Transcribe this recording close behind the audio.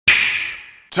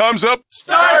Time's up.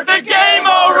 Start the game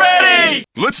already!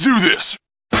 Let's do this.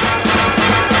 I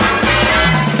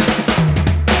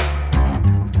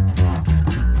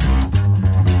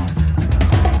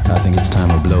think it's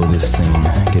time to blow this scene.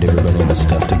 Get everybody in the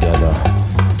stuff together.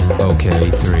 Okay,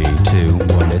 3, 2,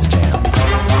 1, let's jam.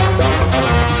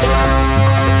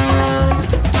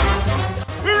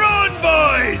 We're on,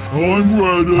 boys! I'm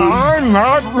ready. I'm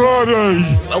not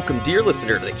ready. Welcome, dear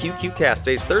listener, to the QQ Cast.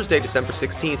 Today's Thursday, December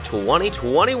 16th,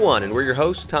 2021, and we're your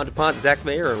hosts, Tom DuPont, Zach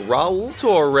Mayer, and Raul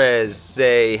Torres.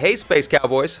 Say, hey, Space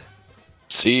Cowboys.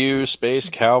 See you, Space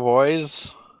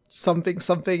Cowboys. Something,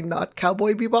 not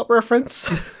Cowboy Bebop reference.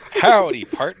 Howdy,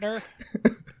 partner.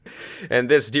 And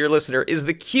this, dear listener, is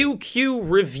the QQ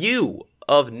review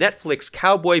of Netflix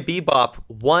Cowboy Bebop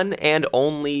one and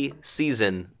only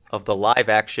season of the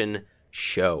live-action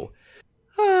show.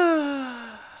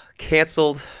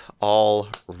 Canceled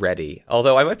already.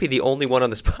 Although I might be the only one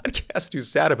on this podcast who's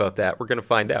sad about that. We're going to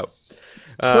find out.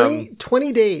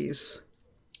 20 days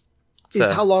is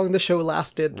how long the show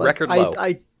lasted. Record low.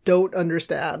 I don't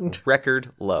understand.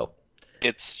 Record low.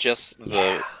 It's just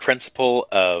the principle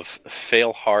of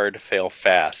fail hard, fail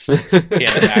fast in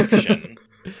action.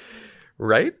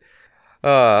 Right?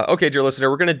 Okay, dear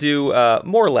listener, we're going to do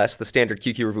more or less the standard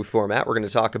QQ review format. We're going to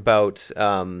talk about...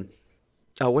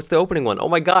 what's the opening one? Oh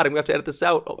my god, I'm going to have to edit this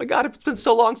out. Oh my god, it's been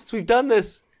so long since we've done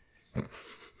this.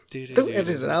 Don't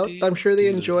edit it out. I'm sure they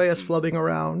enjoy us flubbing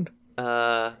around.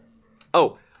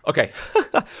 Okay.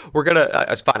 We're going to...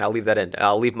 it's fine, I'll leave that in.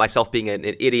 I'll leave myself being an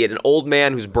idiot, an old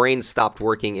man whose brain stopped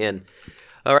working in.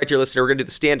 All right, dear listener, we're going to do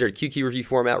the standard QQ review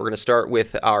format. We're going to start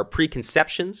with our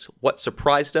preconceptions, what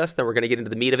surprised us. Then we're going to get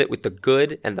into the meat of it with the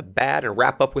good and the bad and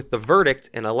wrap up with the verdict.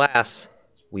 And alas,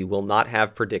 we will not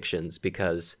have predictions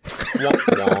because... wah,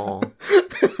 wah.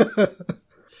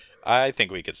 I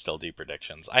think we could still do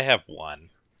predictions. I have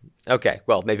one. Okay,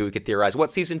 well, maybe we could theorize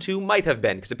what Season 2 might have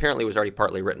been, because apparently it was already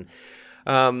partly written.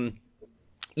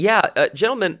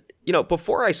 Gentlemen,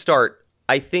 before I start,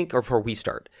 before we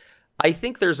start, I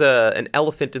think there's an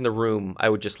elephant in the room I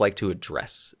would just like to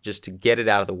address, just to get it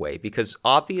out of the way, because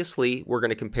obviously we're going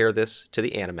to compare this to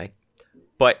the anime,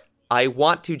 but I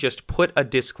want to just put a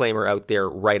disclaimer out there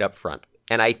right up front.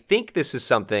 And I think this is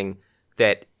something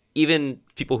that even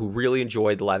people who really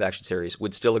enjoyed the live-action series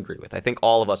would still agree with. I think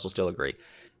all of us will still agree.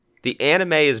 The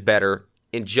anime is better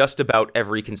in just about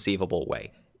every conceivable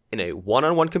way. In a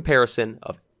one-on-one comparison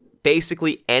of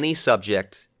basically any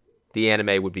subject, the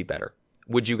anime would be better.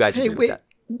 Would you guys agree with that?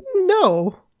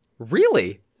 No.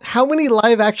 Really? How many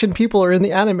live-action people are in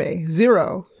the anime?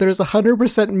 0. There's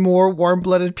 100% more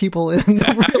warm-blooded people in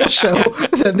the real show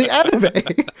than the anime.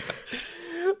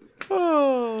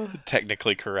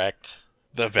 Technically correct.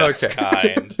 The best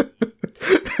kind.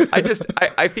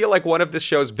 I feel like one of the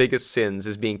show's biggest sins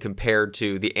is being compared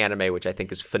to the anime, which I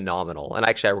think is phenomenal. And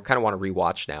actually, I kind of want to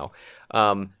rewatch now.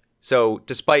 So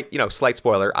despite, slight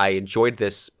spoiler, I enjoyed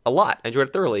this a lot. I enjoyed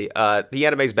it thoroughly. The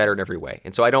anime is better in every way.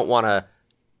 And so I don't want to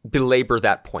belabor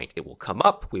that point. It will come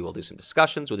up. We will do some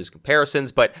discussions. We'll do some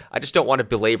comparisons. But I just don't want to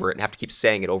belabor it and have to keep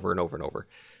saying it over and over and over.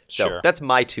 So That's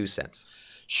my 2 cents.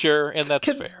 Sure, and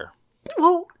that's fair.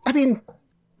 Well, I mean,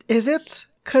 is it?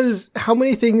 Because how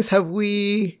many things have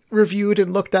we reviewed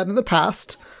and looked at in the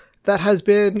past that has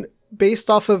been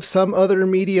based off of some other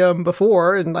medium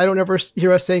before? And I don't ever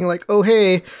hear us saying like, oh,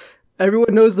 hey,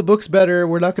 everyone knows the book's better.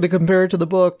 We're not going to compare it to the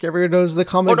book. Everyone knows the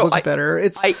comic book's better.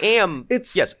 I am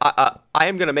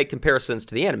going to make comparisons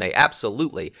to the anime.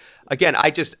 Absolutely. Again,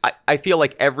 I feel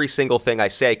like every single thing I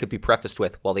say could be prefaced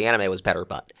with, well, the anime was better,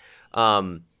 but...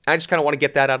 I just kind of want to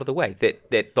get that out of the way.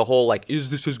 That the whole, like,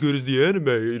 is this as good as the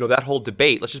anime? That whole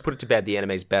debate. Let's just put it to bed. The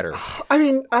anime's better. I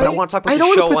mean, I want to talk about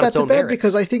the show on its own merits.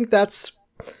 Because I think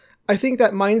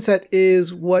that mindset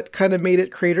is what kind of made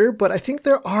it crater. But I think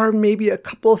there are maybe a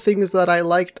couple of things that I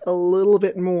liked a little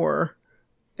bit more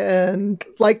and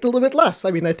liked a little bit less. I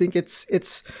mean, I think it's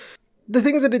the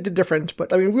things that it did different.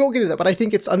 But I mean, we won't get into that. But I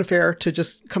think it's unfair to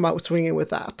just come out swinging with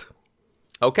that.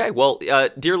 Okay, well,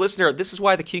 dear listener, this is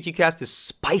why the QQ Cast is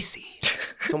spicy.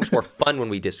 So much more fun when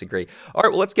we disagree. All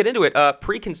right, well, let's get into it.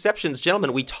 Preconceptions,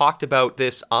 gentlemen, we talked about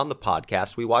this on the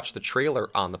podcast. We watched the trailer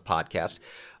on the podcast.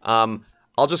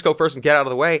 I'll just go first and get out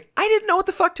of the way. I didn't know what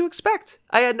the fuck to expect.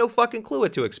 I had no fucking clue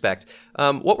what to expect.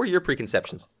 What were your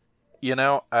preconceptions?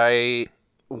 I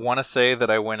want to say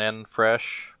that I went in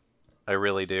fresh. I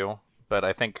really do. But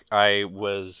I think I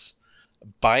was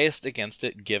biased against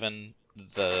it given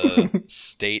the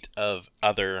state of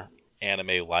other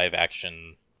anime live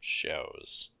action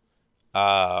shows.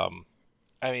 I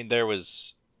mean, there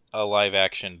was a live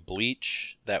action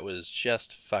Bleach that was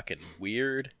just fucking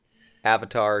weird.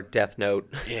 Avatar, Death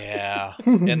Note. Yeah,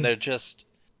 and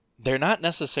they're not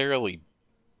necessarily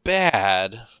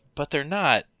bad, but they're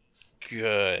not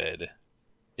good,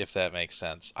 if that makes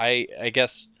sense. I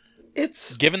guess,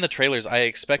 It's given the trailers, I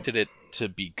expected it to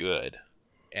be good,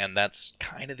 and that's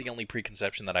kind of the only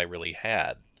preconception that I really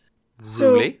had.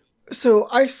 so Really? so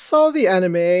I saw the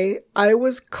anime. I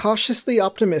was cautiously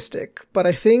optimistic, but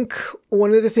I think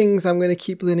one of the things I'm going to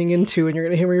keep leaning into, and you're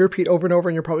going to hear me repeat over and over,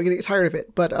 and you're probably going to get tired of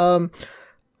it, but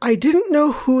I didn't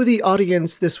know who the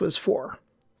audience this was for.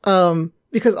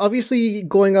 Because obviously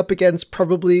going up against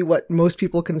probably what most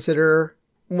people consider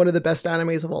one of the best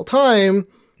animes of all time,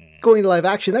 going to live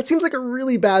action, that seems like a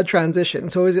really bad transition.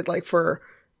 So is it like for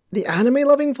the anime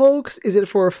loving folks? Is it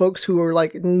for folks who are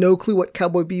like no clue what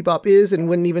Cowboy Bebop is and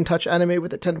wouldn't even touch anime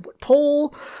with a 10-foot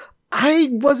pole? I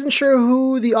wasn't sure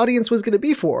who the audience was going to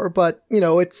be for, but you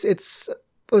know, it's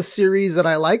a series that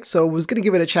I liked, so I was going to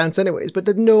give it a chance anyways, but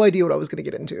had no idea what I was going to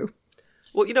get into.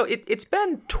 Well, you know, it's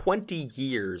been 20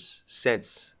 years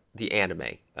since the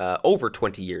anime. Over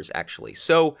 20 years, actually.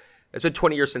 So it's been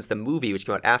 20 years since the movie, which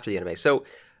came out after the anime. So,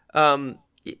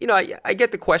 you know, I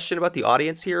get the question about the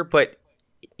audience here, but,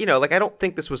 you know, like, I don't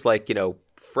think this was, like, you know,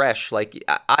 fresh. Like,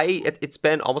 it's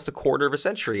been almost a quarter of a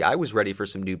century. I was ready for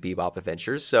some new Bebop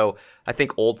adventures. So I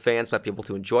think old fans might be able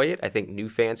to enjoy it. I think new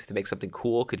fans, if they make something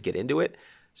cool, could get into it.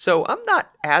 So I'm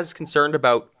not as concerned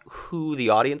about who the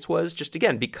audience was, just,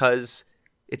 again, because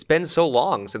it's been so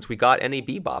long since we got any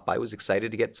Bebop. I was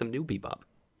excited to get some new Bebop.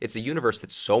 It's a universe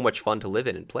that's so much fun to live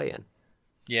in and play in.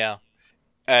 Yeah,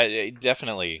 I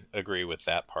definitely agree with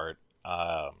that part.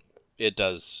 It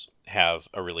does have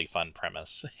a really fun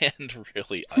premise and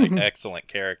really excellent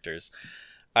characters.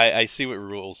 I see what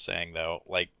Rule's saying, though.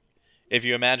 Like, if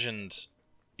you imagined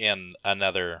in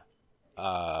another,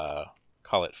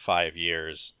 call it 5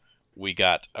 years, we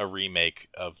got a remake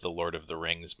of the Lord of the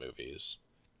Rings movies,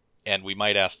 and we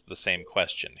might ask the same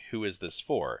question. Who is this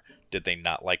for? Did they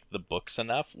not like the books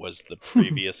enough? Was the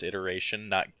previous iteration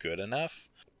not good enough?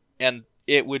 And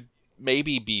it would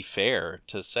maybe be fair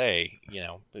to say, you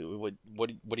know,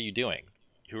 what are you doing?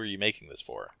 Who are you making this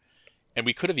for? And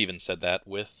we could have even said that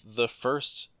with the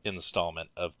first installment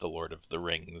of the Lord of the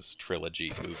Rings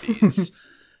trilogy movies,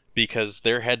 because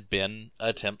there had been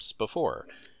attempts before.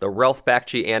 The Ralph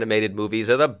Bakshi animated movies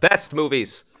are the best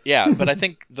movies. Yeah, but I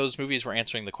think those movies were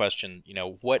answering the question, you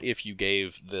know, what if you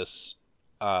gave this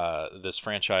this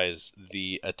franchise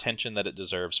the attention that it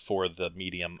deserves for the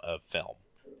medium of film?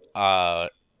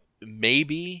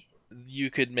 Maybe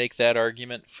you could make that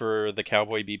argument for the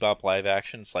Cowboy Bebop live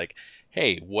action. It's like,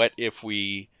 hey, what if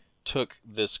we took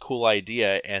this cool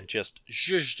idea and just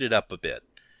zhuzhed it up a bit?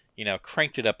 You know,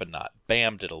 cranked it up a notch,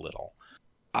 bammed it a little.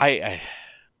 I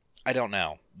don't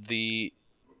know. The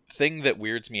thing that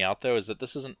weirds me out, though, is that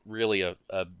this isn't really a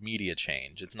media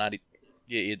change. It's not.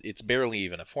 It's barely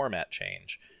even a format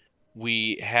change.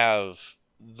 We have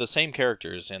the same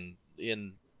characters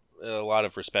in a lot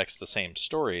of respects the same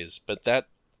stories, but that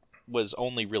was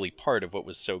only really part of what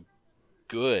was so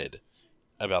good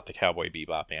about the Cowboy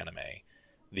Bebop anime.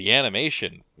 The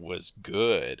animation was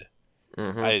good.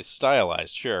 I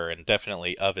stylized, sure, and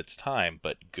definitely of its time,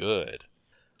 but good.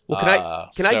 Well,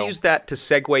 can I use that to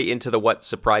segue into the what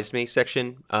surprised me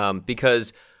section?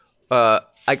 Because, like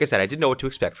I said, I didn't know what to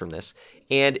expect from this,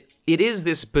 and it is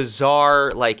this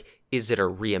bizarre, like, is it a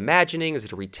reimagining? Is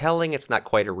it a retelling? It's not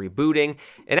quite a rebooting.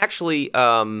 And actually,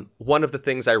 one of the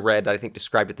things I read that I think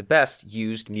described it the best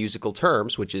used musical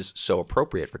terms, which is so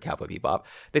appropriate for Cowboy Bebop.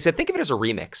 They said, think of it as a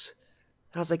remix.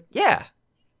 And I was like, yeah,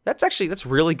 that's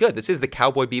really good. This is the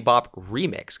Cowboy Bebop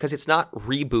remix, because it's not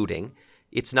rebooting.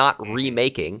 It's not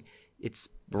remaking. It's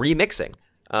remixing.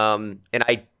 And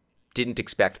I didn't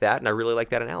expect that, and I really like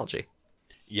that analogy.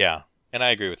 Yeah, and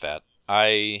I agree with that.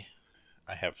 I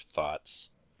have thoughts.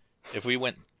 If we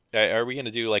went, are we going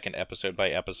to do like an episode by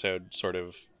episode sort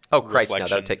of? Oh Christ!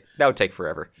 reflection? No, that would take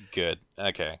forever. Good.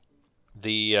 Okay.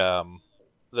 The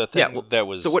thing that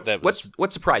was so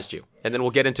what surprised you, and then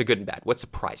we'll get into good and bad. What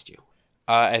surprised you?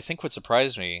 I think what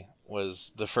surprised me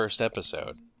was the first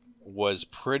episode was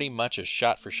pretty much a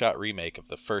shot-for-shot remake of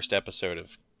the first episode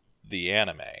of the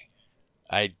anime.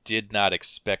 I did not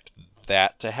expect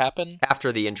that to happen.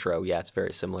 After the intro, yeah, it's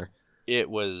very similar. It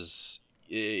was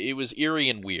eerie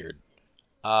and weird.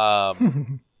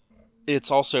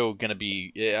 It's also going to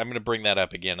be... I'm going to bring that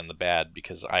up again in the bad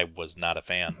because I was not a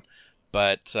fan.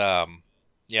 But,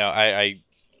 I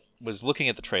was looking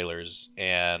at the trailers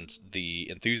and the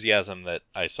enthusiasm that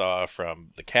I saw from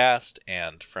the cast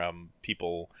and from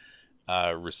people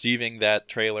receiving that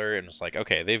trailer, and was like,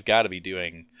 okay, they've got to be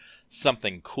doing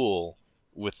something cool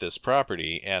with this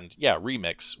property, and yeah,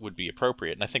 remix would be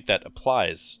appropriate, and I think that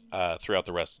applies throughout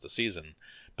the rest of the season.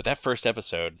 But that first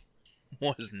episode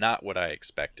was not what I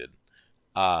expected,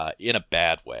 in a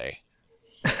bad way.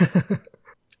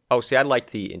 Oh, see, I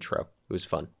liked the intro. It was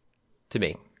fun to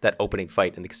me. That opening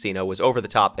fight in the casino was over the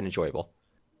top and enjoyable.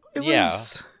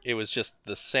 It was just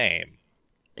the same.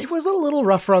 It was a little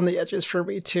rougher on the edges for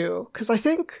me too, because I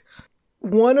think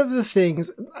one of the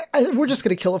things we're just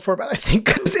gonna kill the format. I think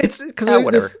because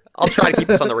whatever. I'll try to keep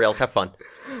this on the rails. Have fun.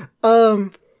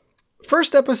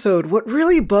 First episode. What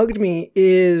really bugged me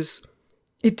is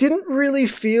it didn't really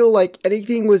feel like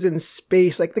anything was in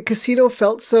space. Like the casino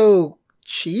felt so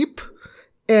cheap,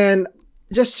 and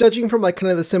just judging from like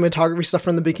kind of the cinematography stuff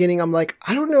from the beginning, I'm like,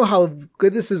 I don't know how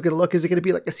good this is gonna look. Is it gonna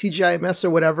be like a CGI mess or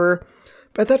whatever?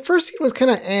 But that first scene was kind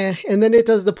of and then it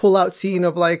does the pull-out scene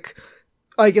of like,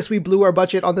 I guess we blew our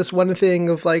budget on this one thing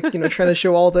of like, trying to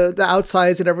show all the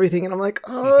outsides and everything. And I'm like,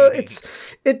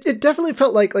 it definitely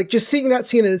felt like just seeing that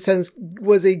scene in a sense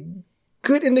was a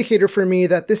good indicator for me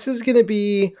that this is going to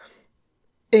be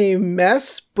a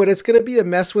mess, but it's going to be a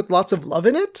mess with lots of love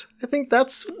in it. I think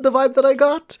that's the vibe that I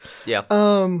got. Yeah.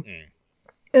 And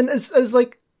as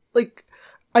like,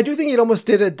 I do think it almost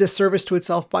did a disservice to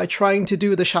itself by trying to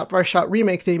do the shot-by-shot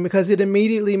remake thing, because it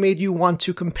immediately made you want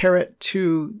to compare it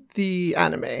to the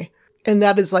anime. And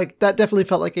that definitely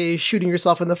felt like a shooting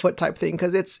yourself in the foot type thing,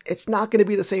 because it's not going to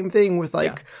be the same thing with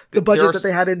the budget that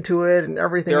they had into it and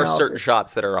everything else. There are certain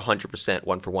shots that are 100%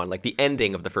 one for one, like the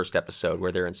ending of the first episode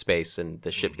where they're in space and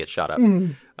the ship gets shot up.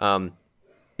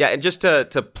 Yeah, and just to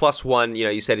plus one,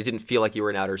 you said it didn't feel like you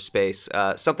were in outer space.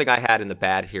 Something I had in the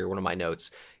bad here, one of my notes,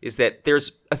 is that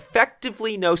there's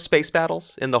effectively no space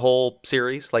battles in the whole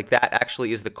series. Like, that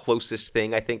actually is the closest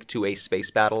thing, I think, to a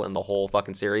space battle in the whole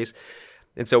fucking series.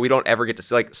 And so we don't ever get to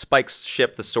see, like, Spike's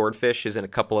ship, the Swordfish, is in a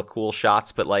couple of cool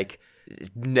shots, but, like, it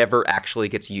never actually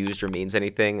gets used or means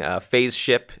anything. Faye's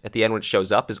ship, at the end when it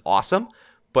shows up, is awesome,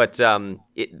 but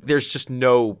there's just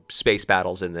no space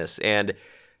battles in this. And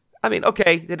I mean,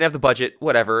 okay, they didn't have the budget,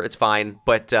 whatever, it's fine.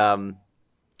 But, as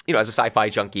a sci-fi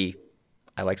junkie,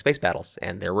 I like space battles,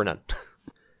 and there were none.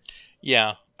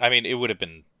 Yeah, I mean, it would have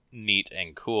been neat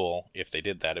and cool if they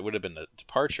did that. It would have been a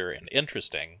departure and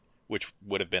interesting, which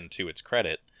would have been to its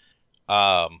credit.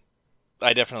 I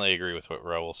definitely agree with what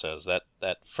Raoul says.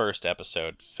 That first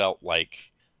episode felt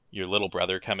like your little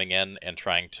brother coming in and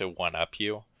trying to one-up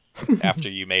you after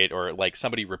you made, or like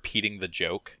somebody repeating the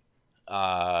joke in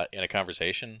a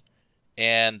conversation.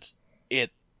 And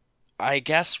it, I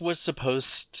guess, was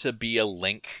supposed to be a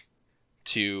link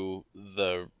to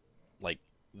the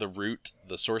root,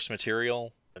 the source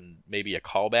material, and maybe a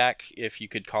callback, if you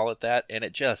could call it that. And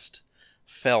it just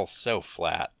fell so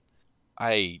flat.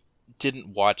 I didn't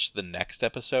watch the next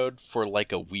episode for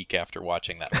like a week after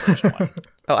watching that first one.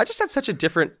 Oh, I just had such a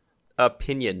different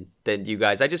opinion than you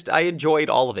guys. I enjoyed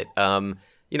all of it.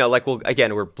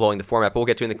 We're blowing the format, but we'll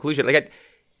get to it in the conclusion.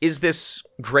 Is this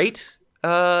great?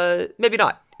 Maybe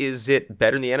not. Is it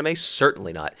better than the anime?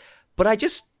 Certainly not. But I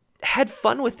just had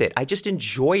fun with it. I just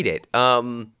enjoyed it.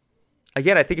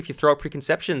 Again, I think if you throw out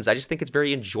preconceptions, I just think it's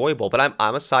very enjoyable. But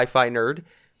I'm a sci-fi nerd,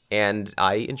 and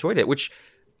I enjoyed it. Which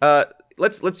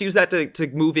let's use that to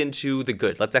move into the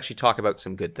good. Let's actually talk about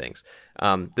some good things.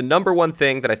 The number one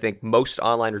thing that I think most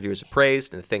online reviewers have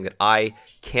praised, and the thing that I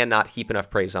cannot heap enough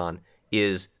praise on,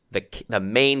 is the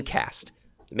main cast.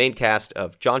 The main cast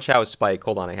of John Cho as Spike.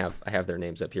 Hold on, I have their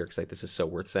names up here because this is so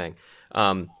worth saying.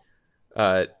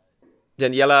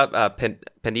 Daniela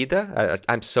Pineda.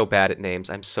 I'm so bad at names.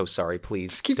 I'm so sorry. Please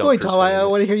just keep don't going, Tom. I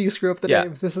want to hear you screw up the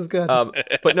names. This is good.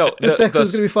 But no, this next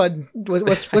one's gonna be fun.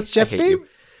 What's Jet's name?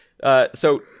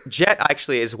 So Jet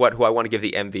actually is who I want to give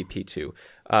the MVP to.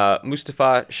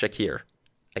 Mustafa Shakir.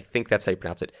 I think that's how you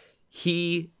pronounce it.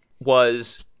 He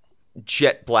was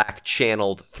Jet Black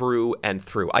channeled through and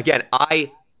through. Again,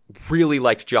 I really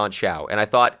liked John Cho, and I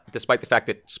thought, despite the fact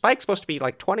that Spike's supposed to be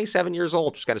like 27 years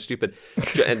old, which is kind of stupid,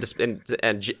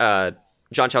 and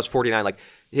John Cho's 49, like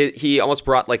he almost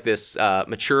brought like this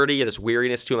maturity and this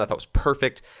weariness to him. I thought was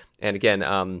perfect. And again,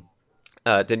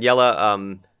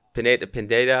 Daniela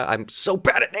Pineda, I'm so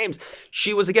bad at names.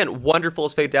 She was, again, wonderful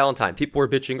as Faye Valentine. People were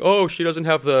bitching, oh, she doesn't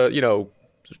have the,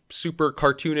 super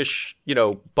cartoonish,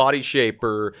 body shape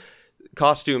or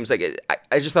costumes. Like,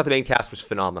 I just thought the main cast was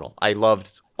phenomenal. I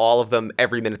loved all of them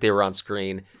every minute they were on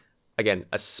screen. Again,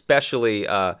 especially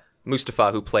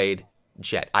Mustafa, who played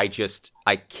Jet. I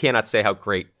cannot say how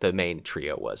great the main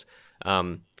trio was.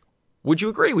 Would you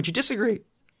agree? Would you disagree?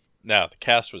 No, the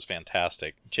cast was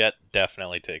fantastic. Jet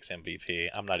definitely takes MVP.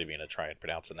 I'm not even going to try and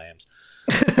pronounce the names.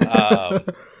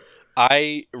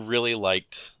 I really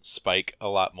liked Spike a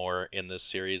lot more in this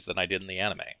series than I did in the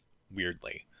anime,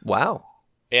 weirdly. Wow.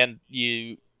 And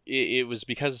it was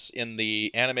because in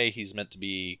the anime he's meant to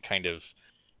be kind of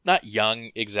not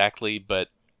young exactly, but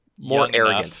More young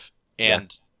arrogant.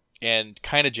 enough and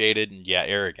kind of jaded and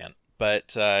arrogant.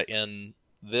 But in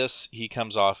this he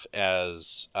comes off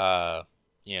as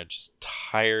just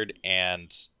tired,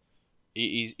 and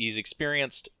he's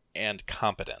experienced and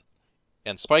competent.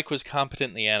 And Spike was competent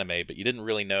in the anime, but you didn't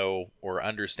really know or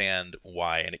understand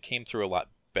why, and it came through a lot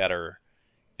better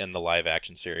in the live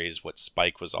action series what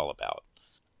Spike was all about.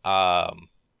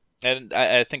 And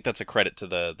I think that's a credit to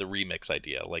the remix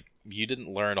idea. Like, you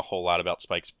didn't learn a whole lot about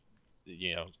Spike's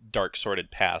dark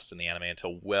sordid past in the anime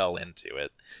until well into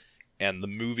it, and the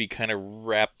movie kind of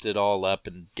wrapped it all up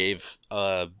and gave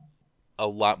a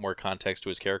lot more context to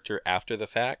his character after the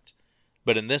fact.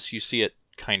 But in this, you see it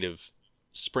kind of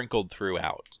sprinkled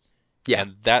throughout. Yeah.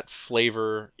 And that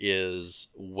flavor is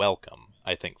welcome,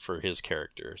 I think, for his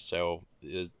character. So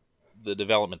the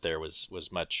development there was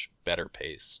much better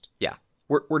paced. Yeah.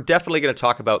 We're definitely going to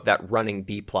talk about that running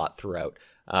B plot throughout.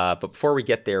 But before we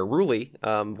get there, Ruli,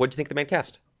 what do you think of the main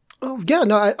cast? Oh, yeah,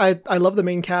 no, I love the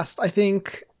main cast. I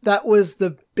think that was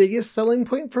the biggest selling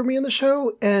point for me in the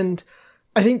show. And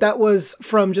I think that was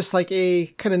from just like a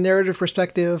kind of narrative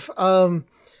perspective.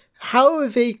 How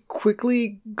they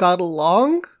quickly got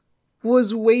along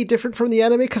was way different from the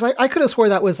anime, because I could have swore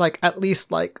that was like at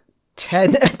least like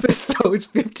 10 episodes,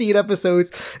 15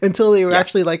 episodes until they were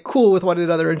actually like cool with one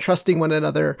another and trusting one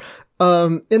another.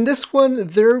 In this one,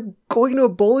 they're going to a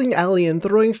bowling alley and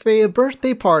throwing Faye a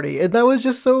birthday party, and that was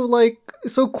just so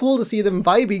cool to see them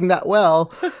vibing that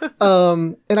well.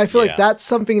 And I feel like that's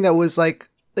something that was like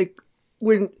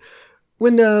when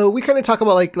we kind of talk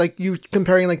about like you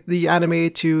comparing like the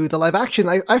anime to the live action,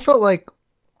 I felt like,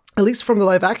 at least from the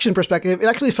live action perspective, it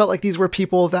actually felt like these were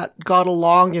people that got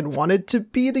along and wanted to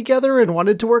be together and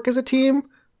wanted to work as a team.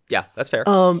 Yeah, that's fair.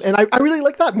 And I really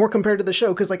like that more compared to the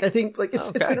show, because like I think like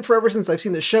it's been forever since I've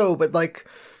seen the show, but like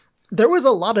there was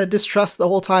a lot of distrust the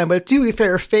whole time. But to be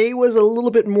fair, Faye was a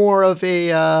little bit more of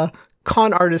a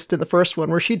con artist in the first one,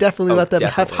 where she definitely let them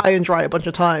have high and dry a bunch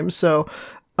of times. So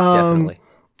Definitely.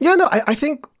 Yeah, no, I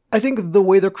think the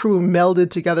way the crew melded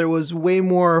together was way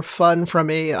more fun from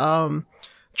a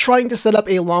trying to set up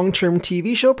a long-term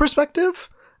TV show perspective.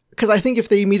 Because I think if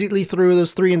they immediately threw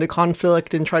those three into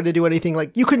conflict and tried to do anything,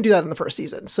 like, you couldn't do that in the first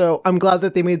season. So I'm glad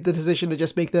that they made the decision to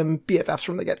just make them BFFs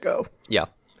from the get-go. Yeah.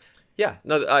 Yeah.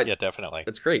 No. Yeah, definitely.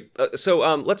 That's great.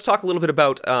 So let's talk a little bit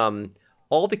about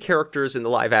all the characters in the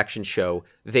live-action show.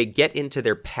 They get into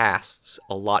their pasts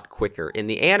a lot quicker. In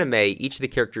the anime, each of the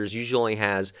characters usually only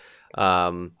has,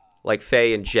 like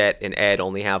Faye and Jet and Ed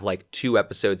only have like 2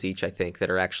 episodes each, I think, that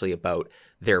are actually about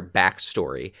their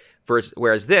backstory.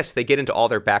 Whereas this, they get into all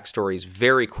their backstories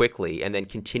very quickly and then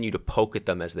continue to poke at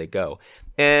them as they go.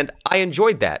 And I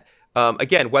enjoyed that.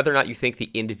 Again, whether or not you think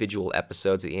the individual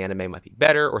episodes of the anime might be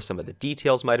better or some of the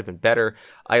details might have been better,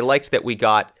 I liked that we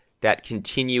got that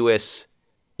continuous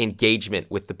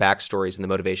engagement with the backstories and the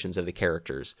motivations of the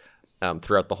characters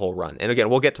throughout the whole run. And again,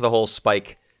 we'll get to the whole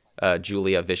Spike,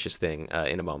 Julia vicious thing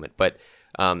in a moment. But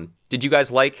did you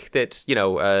guys like that,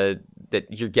 that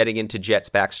you're getting into Jet's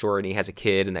backstory and he has a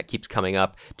kid and that keeps coming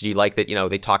up? Did you like that,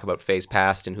 they talk about Faye's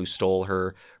past and who stole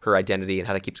her identity and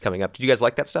how that keeps coming up? Did you guys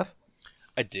like that stuff?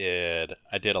 I did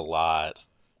a lot.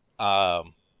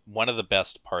 One of the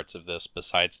best parts of this,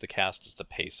 besides the cast, is the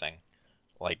pacing.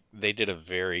 Like, they did a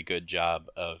very good job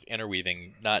of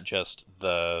interweaving not just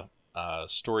the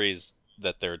stories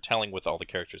that they're telling with all the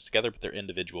characters together, but their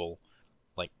individual,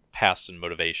 like, pasts and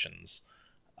motivations.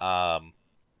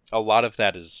 A lot of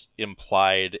that is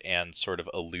implied and sort of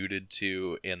alluded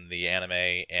to in the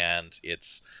anime, and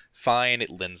it's fine. It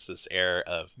lends this air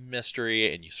of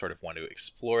mystery, and you sort of want to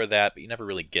explore that, but you never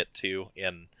really get to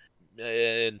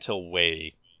until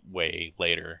way, way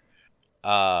later.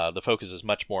 The focus is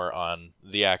much more on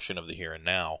the action of the here and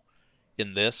now.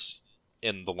 In this,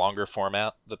 in the longer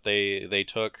format that they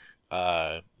took,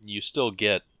 you still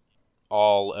get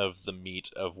all of the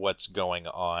meat of what's going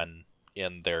on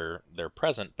in their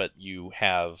present, but you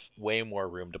have way more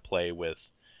room to play with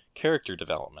character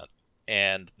development,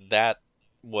 and that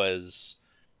was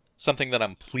something that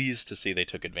I'm pleased to see they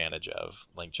took advantage of.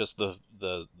 Like, just the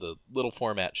little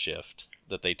format shift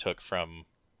that they took from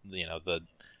the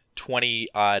 20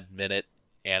 odd minute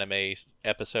anime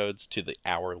episodes to the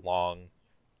hour-long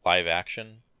live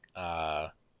action.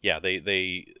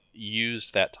 They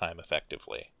used that time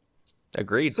effectively.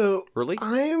 Agreed. So really,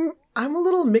 I'm a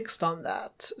little mixed on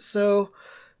that. So,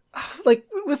 like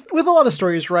with a lot of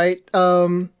stories, right?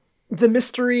 the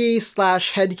mystery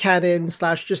slash headcanon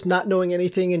slash just not knowing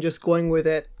anything and just going with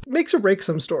it makes or breaks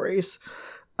some stories.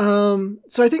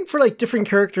 So I think for like different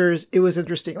characters, it was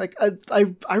interesting. Like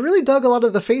I really dug a lot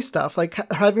of the Faye stuff, like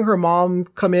having her mom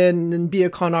come in and be a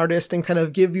con artist and kind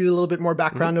of give you a little bit more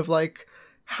background of like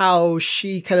how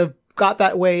she kind of got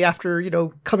that way after, you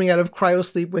know, coming out of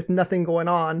cryosleep with nothing going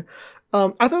on.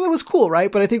 I thought that was cool,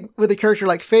 right? But I think with a character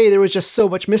like Faye, there was just so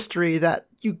much mystery that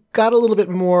you got a little bit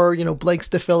more, you know, blanks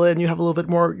to fill in. You have a little bit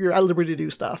more, you're at liberty to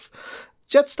do stuff.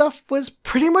 Jet stuff was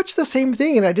pretty much the same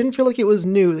thing, and I didn't feel like it was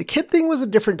new. The kid thing was a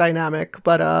different dynamic,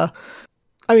 but I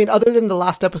mean, other than the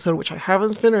last episode, which I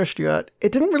haven't finished yet,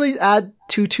 it didn't really add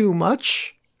too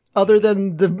much, other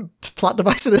than the plot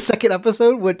device of the second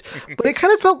episode. But it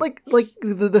kind of felt like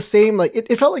the same. Like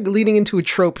it felt like leaning into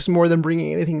tropes more than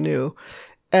bringing anything new.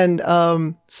 And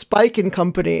Spike and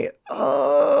company,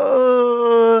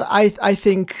 I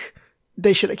think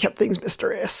they should have kept things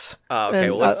mysterious. Okay,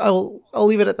 and well, I'll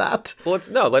leave it at that. Well, let's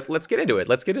get into it.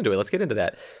 Let's get into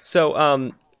that.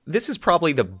 So, this is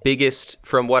probably the biggest,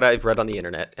 from what I've read on the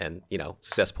internet, and you know,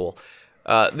 cesspool.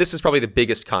 This is probably the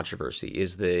biggest controversy,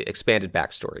 is the expanded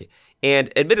backstory. And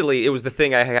admittedly, it was the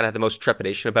thing I had the most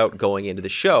trepidation about going into the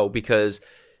show, because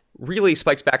really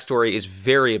Spike's backstory is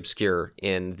very obscure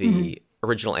in the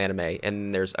original anime,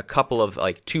 and there's a couple of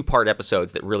like 2-part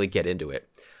episodes that really get into it.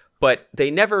 But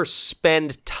they never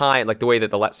spend time, like the way that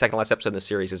the second last episode in the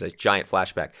series is a giant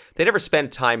flashback. They never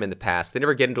spend time in the past. They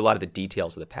never get into a lot of the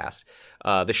details of the past.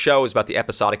 The show is about the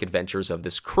episodic adventures of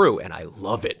this crew, and I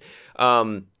love it.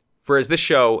 Whereas this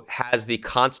show has the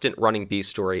constant running B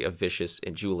story of Vicious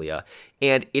and Julia.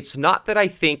 And it's not that I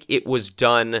think it was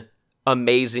done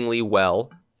amazingly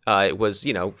well. It was,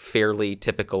 you know, fairly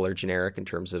typical or generic in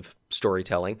terms of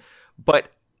storytelling.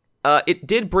 But it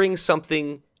did bring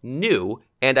something new,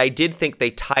 and I did think they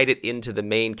tied it into the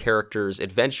main character's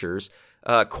adventures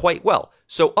quite well.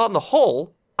 So on the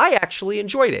whole, I actually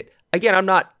enjoyed it. Again, I'm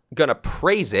not going to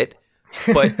praise it,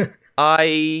 but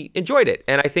I enjoyed it,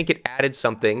 and I think it added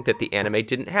something that the anime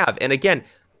didn't have. And again,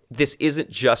 this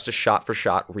isn't just a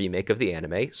shot-for-shot remake of the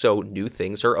anime, so new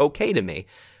things are okay to me.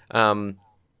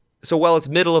 So while it's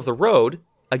middle of the road,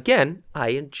 again, I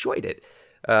enjoyed it.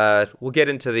 We'll get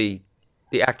into the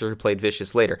actor who played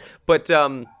Vicious later. But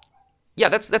yeah,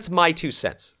 that's my 2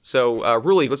 cents. So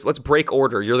Ruli, let's break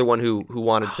order. You're the one who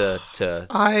wanted to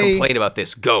complain about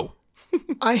this. Go.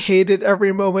 I hated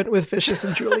every moment with Vicious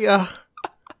and Julia.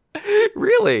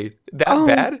 Really? That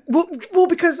bad? Well,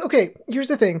 because, okay, here's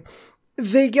the thing.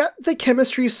 They get the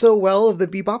chemistry so well of the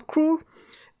Bebop crew,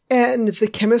 and the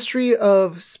chemistry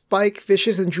of Spike,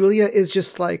 Vicious, and Julia is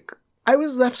just like, I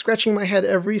was left scratching my head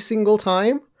every single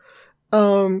time.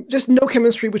 Just no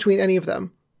chemistry between any of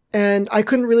them. And I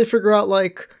couldn't really figure out,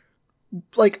 like,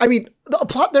 I mean, the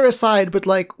plot there aside, but,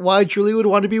 like, why Julie would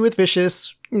want to be with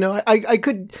Vicious. You know, I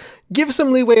could give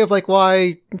some leeway of, like,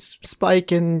 why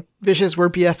Spike and Vicious were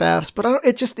BFFs, but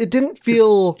it didn't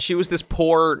feel... She was this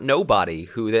poor nobody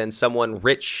who then someone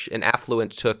rich and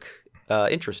affluent took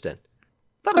interest in.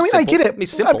 I get it.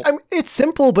 It's simple. It's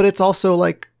simple, but it's also,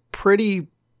 like, pretty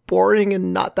boring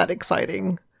and not that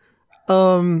exciting.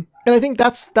 And I think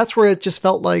that's where it just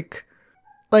felt like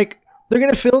they're going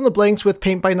to fill in the blanks with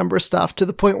paint by number stuff to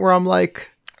the point where I'm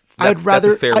like, that's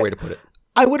a fair way to put it.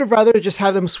 I would have rather just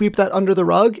have them sweep that under the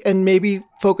rug and maybe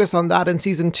focus on that in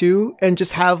season 2 and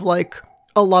just have like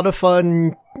a lot of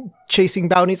fun chasing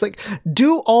bounties. Like,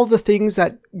 do all the things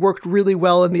that worked really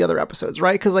well in the other episodes,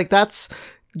 right? Because like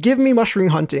give me mushroom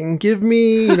hunting, give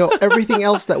me, you know, everything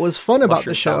else that was fun about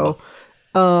the show.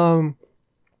 And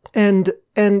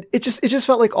it just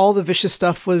felt like all the Vicious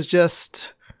stuff was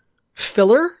just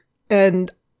filler. And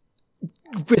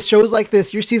with shows like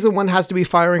this, your season 1 has to be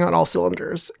firing on all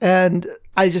cylinders. And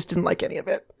I just didn't like any of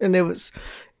it. And it was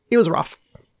rough.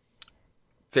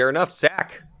 Fair enough.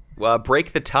 Zach,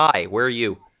 break the tie. Where are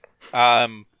you?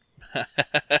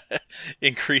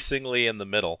 Increasingly in the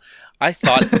middle. I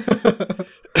thought...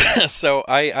 So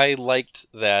I liked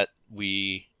that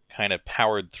we kind of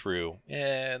powered through,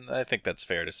 and I think that's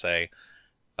fair to say,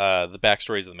 the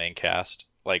backstories of the main cast.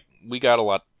 Like, we got a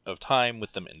lot of time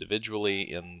with them individually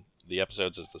in the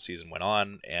episodes as the season went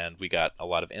on, and we got a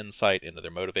lot of insight into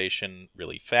their motivation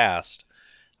really fast.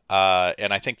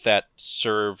 And I think that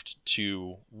served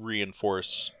to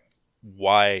reinforce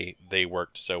why they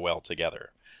worked so well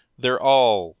together. They're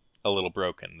all a little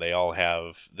broken. They all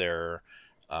have their,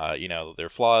 their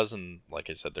flaws and, like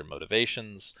I said, their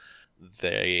motivations.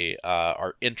 They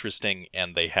are interesting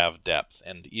and they have depth.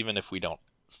 And even if we don't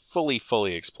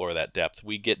fully explore that depth,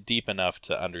 we get deep enough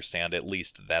to understand at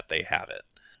least that they have it.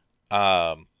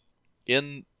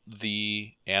 In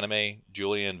the anime,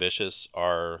 Julia and Vicious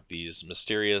are these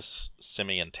mysterious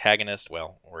semi-antagonist,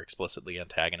 or explicitly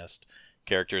antagonist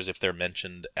characters if they're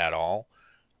mentioned at all.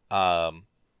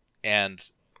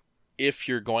 And if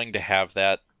you're going to have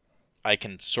that, I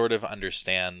can sort of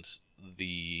understand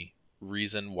the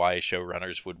reason why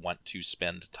showrunners would want to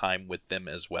spend time with them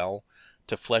as well,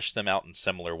 to flesh them out in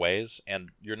similar ways. And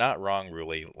you're not wrong,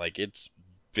 Ruli. Like, it's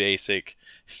basic,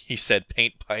 you said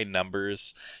paint by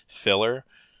numbers filler.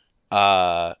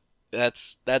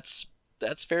 That's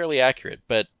fairly accurate,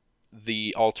 but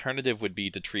the alternative would be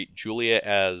to treat Julia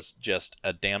as just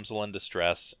a damsel in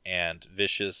distress and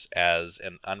Vicious as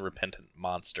an unrepentant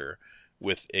monster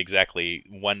with exactly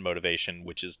one motivation,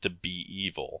 which is to be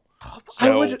evil. I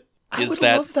would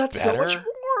love that so much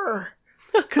more.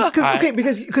 Because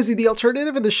the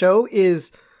alternative in the show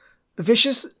is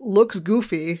Vicious looks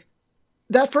goofy.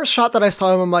 That first shot that I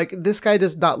saw him, I'm like, this guy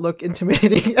does not look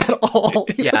intimidating at all.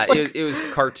 It was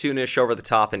cartoonish, over the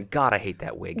top, and God, I hate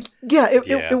that wig. Yeah,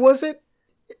 it wasn't,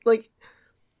 like,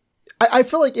 I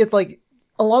feel like it, like,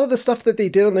 a lot of the stuff that they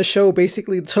did on the show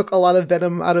basically took a lot of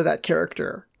venom out of that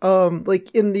character. Like,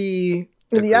 in the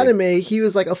anime, he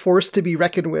was, like, a force to be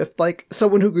reckoned with, like,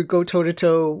 someone who could go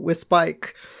toe-to-toe with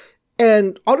Spike.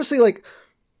 And honestly, like,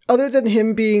 other than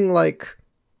him being, like,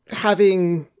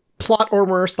 having plot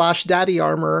armor / daddy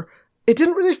armor, it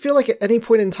didn't really feel like at any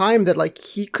point in time that, like,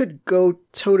 he could go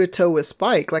toe to toe with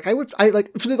Spike. Like,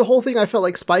 through the whole thing, I felt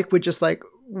like Spike would just, like,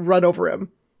 run over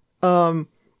him.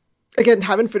 Again,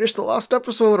 haven't finished the last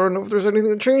episode. I don't know if there's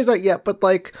anything to change that yet, but,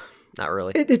 like, not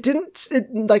really. It didn't,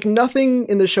 like, nothing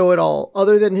in the show at all,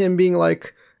 other than him being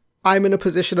like, I'm in a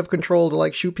position of control to,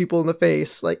 like, shoot people in the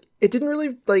face. Like, it didn't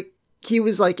really, like, he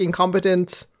was, like,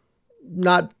 incompetent,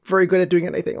 not very good at doing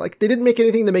anything. Like, they didn't make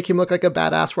anything to make him look like a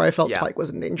badass where I felt Spike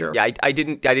was in danger. Yeah, I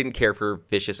didn't care for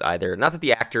Vicious either. Not that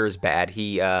the actor is bad.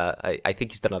 He I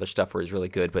think he's done other stuff where he's really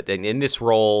good, but in this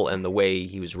role and the way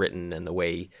he was written and the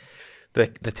way the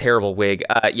terrible wig,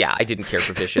 I didn't care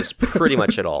for Vicious pretty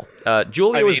much at all.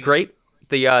 Julia was great.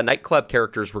 The nightclub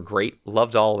characters were great.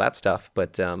 Loved all that stuff,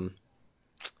 but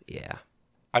yeah.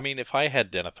 I mean, if I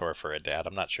had Denethor for a dad,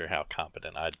 I'm not sure how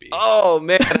competent I'd be. Oh,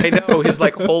 man, I know. His,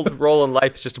 like, whole role in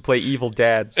life is just to play evil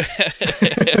dads.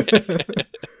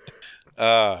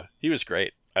 He was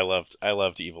great. I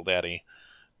loved Evil Daddy.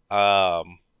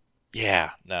 Yeah,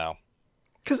 no.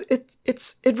 Because it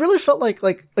really felt like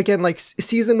again, like,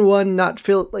 season 1 not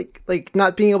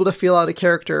not being able to feel out a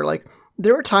character. Like,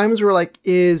 there were times where, like,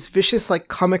 is Vicious, like,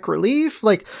 comic relief?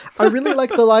 Like, I really like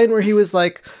the line where he was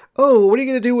like, oh, what are you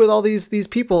going to do with all these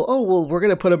people? Oh, well, we're going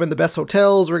to put them in the best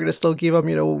hotels. We're going to still give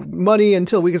them, money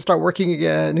until we can start working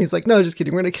again. And he's like, no, just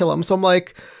kidding. We're going to kill them. So I'm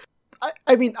like,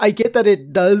 I mean, I get that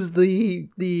it does the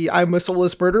I'm a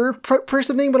soulless murderer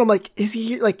person thing, but I'm like, is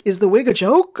the wig a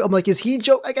joke? I'm like, is he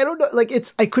joke? Like, I don't know. Like,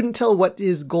 I couldn't tell what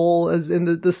his goal as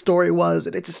in the story was.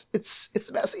 And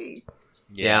it's messy.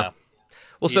 Yeah.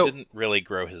 Well, he didn't really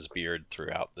grow his beard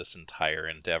throughout this entire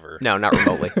endeavor. No, not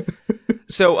remotely.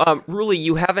 So, Ruli,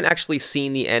 you haven't actually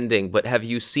seen the ending, but have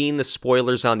you seen the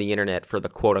spoilers on the internet for the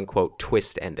quote-unquote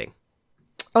twist ending?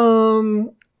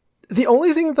 The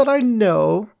only thing that I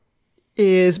know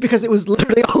is, because it was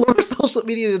literally all over social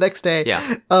media the next day,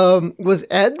 was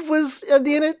Ed was in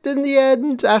the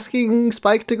end asking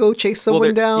Spike to go chase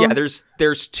someone down. Yeah,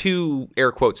 there's two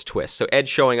air quotes twists. So Ed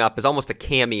showing up is almost a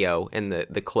cameo in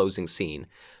the closing scene,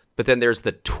 but then there's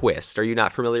the twist. Are you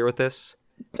not familiar with this?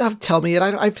 Tell me it.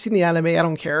 I've seen the anime. I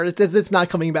don't care. It's not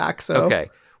coming back. So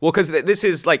okay. Well, because this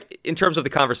is, like, in terms of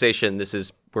the conversation,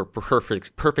 we're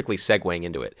perfectly segueing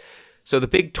into it. So the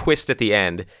big twist at the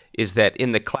end is that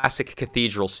in the classic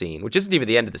cathedral scene, which isn't even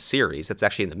the end of the series, that's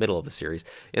actually in the middle of the series.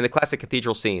 In the classic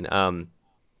cathedral scene,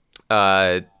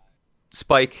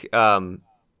 Spike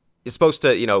is supposed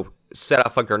to, set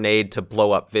off a grenade to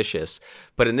blow up Vicious,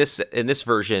 but in this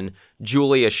version,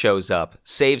 Julia shows up,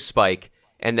 saves Spike,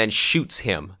 and then shoots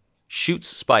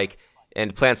Spike,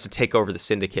 and plans to take over the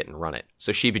syndicate and run it.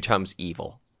 So she becomes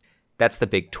evil. That's the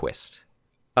big twist.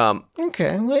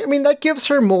 Okay. I mean, that gives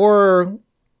her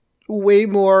way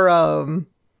more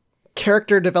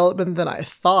character development than I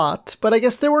thought. But I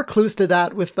guess there were clues to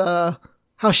that with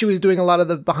how she was doing a lot of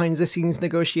the behind the scenes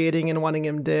negotiating and wanting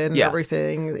him dead and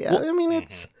everything. Yeah, well, I mean,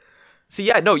 it's... So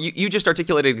yeah, no, you just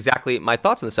articulated exactly my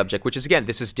thoughts on the subject, which is, again,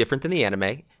 this is different than the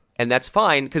anime. And that's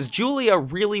fine, because Julia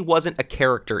really wasn't a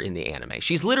character in the anime.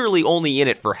 She's literally only in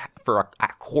it for a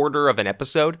quarter of an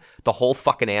episode, the whole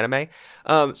fucking anime.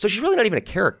 So she's really not even a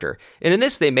character. And in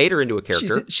this, they made her into a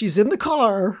character. She's in the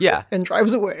car, and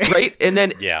drives away, right? And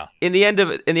then, in the end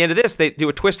of this, they do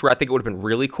a twist where I think it would have been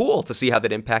really cool to see how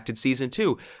that impacted season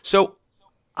 2. So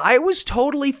I was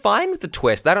totally fine with the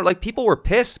twist. I don't like people were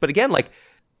pissed, but again, like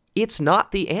it's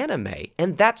not the anime,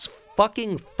 and that's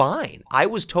fucking fine. I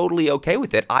was totally okay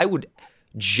with it. I would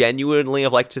genuinely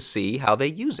have liked to see how they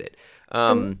use it.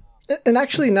 And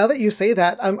actually, now that you say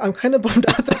that, I'm kind of bummed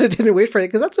out that I didn't wait for it,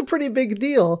 because that's a pretty big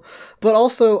deal. But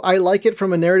also, I like it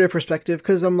from a narrative perspective,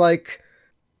 because I'm like,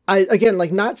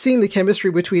 not seeing the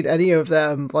chemistry between any of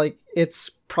them, like, it's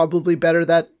probably better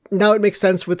that now it makes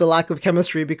sense with the lack of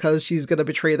chemistry, because she's going to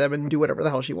betray them and do whatever the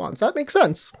hell she wants. That makes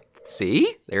sense.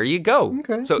 See? There you go.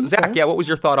 Okay, so, Zach, what was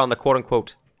your thought on the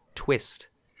quote-unquote twist?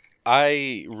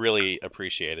 I really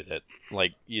appreciated it.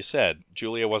 Like you said,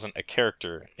 Julia wasn't a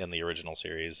character in the original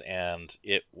series, and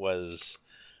it was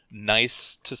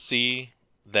nice to see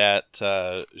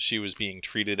that she was being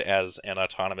treated as an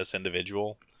autonomous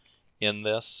individual in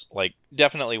this. Like,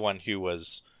 definitely one who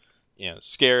was,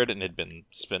 scared and had been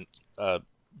spent a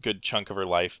good chunk of her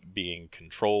life being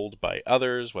controlled by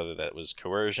others, whether that was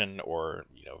coercion or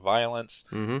violence.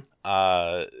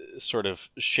 Sort of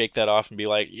shake that off and be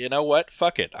like, you know what,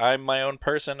 fuck it, I'm my own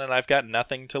person and I've got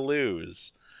nothing to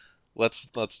lose. Let's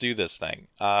do this thing.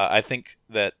 I think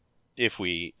that if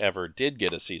we ever did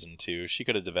get a season 2, she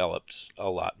could have developed a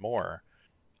lot more,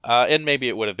 and maybe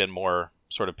it would have been more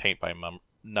sort of paint by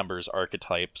numbers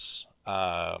archetypes.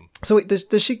 So wait,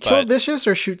 does she kill Vicious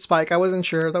or shoot Spike? I wasn't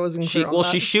sure. That wasn't clear on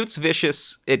that. She shoots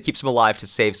Vicious. It keeps him alive to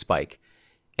save Spike.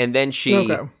 And then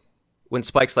when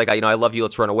Spike's like, I love you,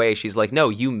 let's run away, she's like, no,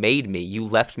 you made me. You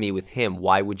left me with him.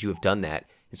 Why would you have done that?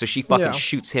 And so she fucking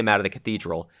shoots him out of the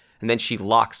cathedral. And then she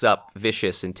locks up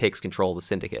Vicious and takes control of the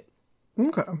Syndicate.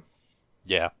 Okay.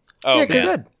 Yeah. Oh, yeah,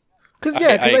 man. Because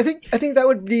I think that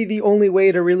would be the only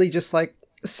way to really just like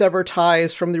sever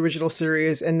ties from the original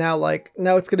series, and now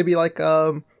it's going to be like,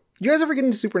 you guys ever get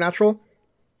into Supernatural?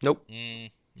 Nope.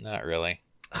 Not really.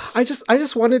 I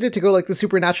just wanted it to go like the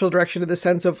Supernatural direction, in the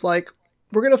sense of like,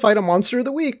 we're going to fight a monster of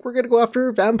the week, we're going to go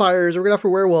after vampires, we're going to go after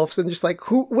werewolves, and just like,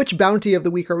 which bounty of the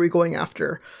week are we going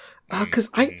after? Because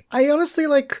I honestly,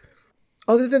 like,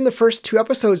 other than the first 2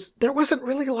 episodes, there wasn't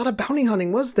really a lot of bounty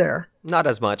hunting, was there? Not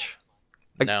as much.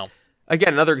 No.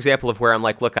 Again, another example of where I'm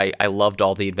like, look, I loved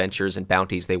all the adventures and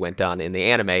bounties they went on in the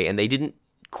anime, and they didn't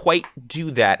quite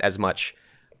do that as much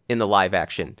in the live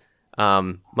action.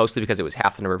 Mostly because it was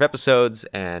half the number of episodes,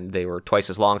 and they were twice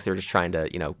as long, so they were just trying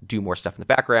to, do more stuff in the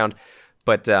background.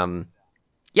 But,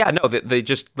 they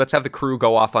just, let's have the crew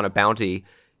go off on a bounty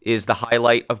is the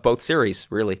highlight of both series,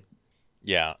 really.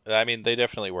 Yeah, I mean, they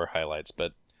definitely were highlights,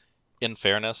 but in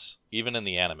fairness, even in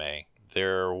the anime,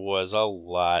 there was a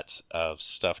lot of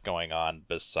stuff going on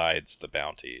besides the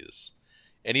bounties.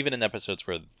 And even in episodes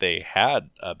where they had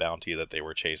a bounty that they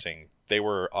were chasing, they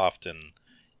were often,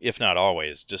 if not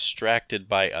always, distracted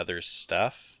by other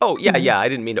stuff. Oh, yeah, I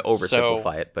didn't mean to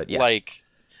oversimplify it, but yes. Like,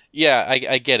 yeah,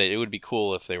 I get it. It would be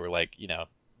cool if they were, like,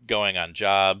 going on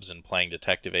jobs and playing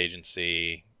detective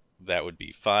agency. That would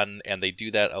be fun, and they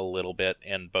do that a little bit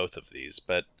in both of these,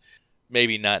 but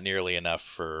maybe not nearly enough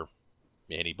for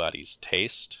anybody's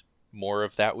taste. More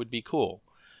of that would be cool,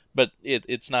 but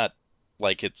it's not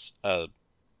like it's a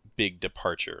big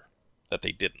departure that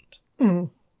they didn't.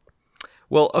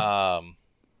 Well,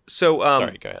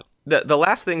 sorry, go ahead. The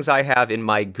last things I have in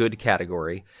my good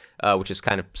category, which is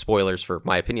kind of spoilers for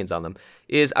my opinions on them,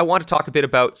 is I want to talk a bit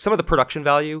about some of the production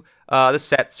value, the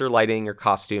sets or lighting or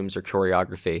costumes or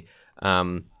choreography.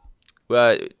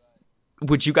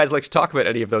 Would you guys like to talk about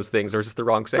any of those things, or is this the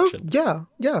wrong section? Oh,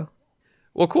 yeah.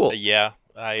 Well, cool. Yeah,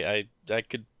 I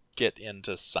could get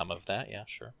into some of that. Yeah,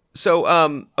 sure.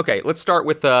 So, okay, let's start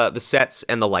with the sets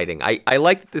and the lighting. I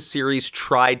like that the series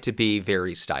tried to be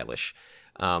very stylish.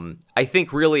 I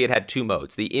think really it had 2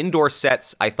 modes. The indoor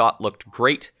sets I thought looked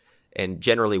great and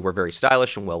generally were very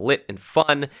stylish and well lit and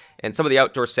fun. And some of the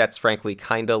outdoor sets, frankly,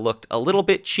 kind of looked a little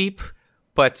bit cheap,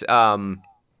 but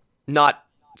not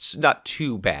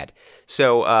too bad.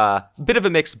 So, bit of a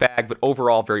mixed bag, but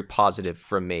overall very positive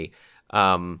from me.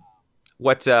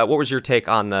 What was your take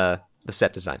on the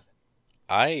set design?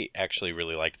 I actually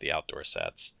really liked the outdoor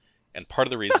sets, and part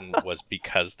of the reason was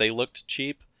because they looked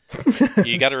cheap.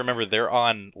 You got to remember, they're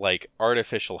on like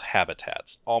artificial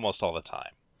habitats almost all the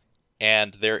time,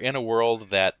 and they're in a world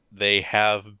that they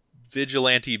have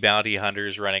vigilante bounty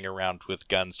hunters running around with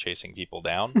guns chasing people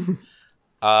down.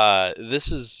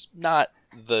 This is not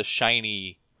the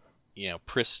shiny,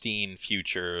 pristine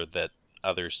future that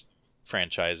other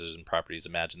franchises and properties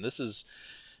imagine. This is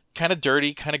kind of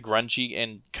dirty, kind of grungy,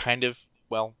 and kind of,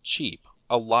 cheap.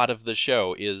 A lot of the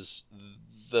show is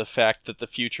the fact that the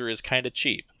future is kind of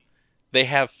cheap. They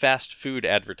have fast food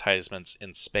advertisements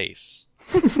in space.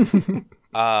 The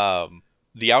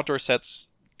outdoor sets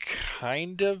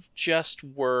kind of just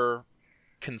were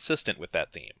consistent with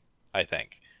that theme, I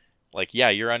think. Like, yeah,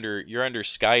 you're under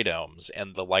sky domes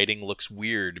and the lighting looks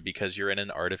weird because you're in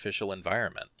an artificial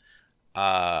environment.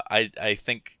 I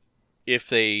think if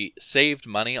they saved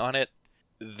money on it,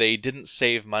 they didn't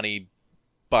save money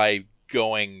by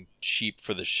going cheap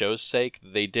for the show's sake.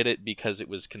 They did it because it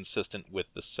was consistent with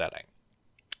the setting.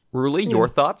 Ruli, your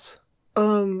thoughts?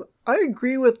 I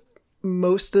agree with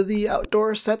most of the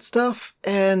outdoor set stuff.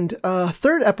 And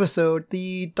third episode,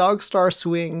 the Dog Star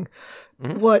Swing,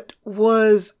 what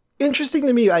was interesting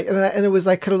to me, and it was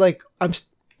like kind of like I'm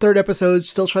third episode,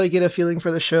 still trying to get a feeling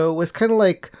for the show, was kind of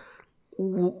like,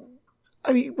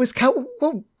 I mean, what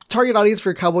target audience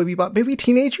for Cowboy Bebop? Maybe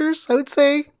teenagers, I would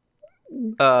say.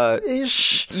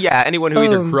 Ish. Yeah, anyone who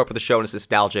either grew up with the show and is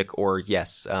nostalgic, or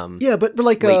yes, yeah, but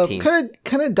like late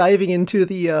kind of diving into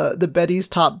the Betty's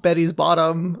top, Betty's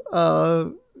bottom,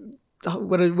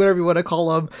 whatever you want to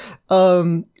call them.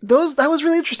 That was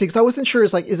really interesting because I wasn't sure,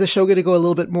 is the show going to go a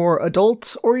little bit more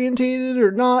adult orientated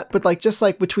or not, but like just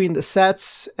like between the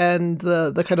sets and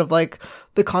the kind of like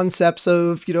the concepts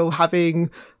of, you know, having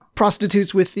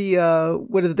prostitutes with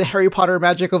the Harry Potter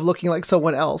magic of looking like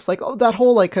someone else, like that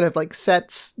whole like kind of like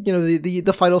sets, you know,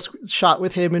 the final shot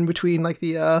with him in between like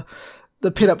the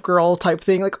pinup girl type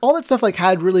thing, like all that stuff like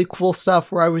had really cool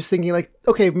stuff where I was thinking like,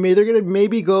 okay, maybe they're gonna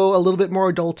maybe go a little bit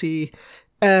more adulty,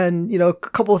 and you know, a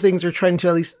couple of things are trying to,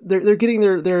 at least they're getting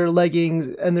their leggings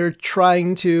and they're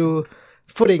trying to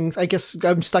footings. I guess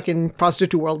I'm stuck in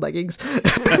prostitute world leggings.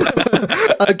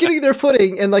 Getting their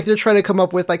footing, and like they're trying to come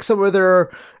up with like some of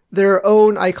their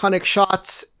own iconic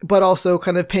shots, but also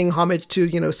kind of paying homage to,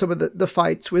 you know, some of the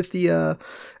fights with the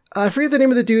I forget the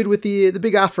name of the dude with the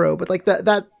big afro, but like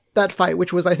that fight,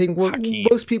 which was, I think,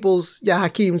 most people's,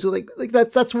 Hakeem. So like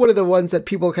that's one of the ones that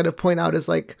people kind of point out as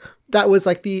like, that was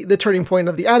like the turning point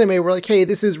of the anime, where like, hey,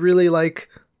 this is really like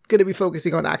going to be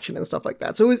focusing on action and stuff like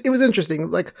that. So it was interesting,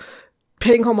 like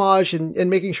paying homage and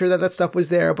making sure that stuff was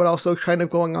there, but also kind of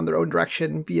going on their own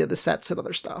direction via the sets and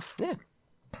other stuff.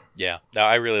 Yeah. No,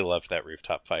 I really loved that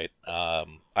rooftop fight. I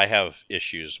have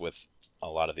issues with a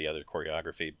lot of the other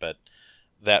choreography, but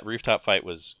that rooftop fight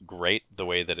was great. The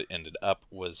way that it ended up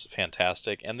was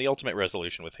fantastic. And the ultimate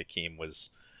resolution with Hakeem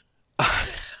was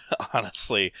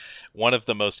honestly one of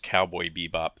the most Cowboy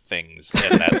Bebop things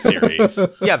in that series.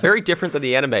 Yeah, very different than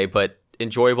the anime, but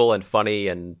enjoyable and funny,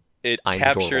 and it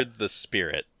captured the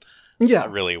spirit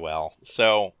really well.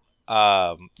 So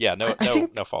no fault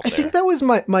there. I think that was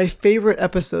my favorite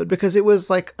episode, because it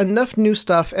was like enough new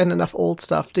stuff and enough old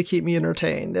stuff to keep me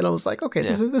entertained. And I was like, okay,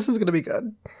 this is going to be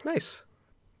good. Nice.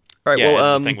 All right,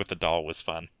 well, the thing with the doll was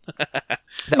fun.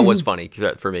 That was funny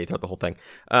for me throughout the whole thing.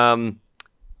 All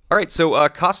right, so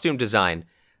costume design.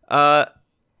 I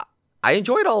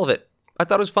enjoyed all of it. I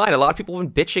thought it was fine. A lot of people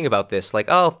have been bitching about this, like,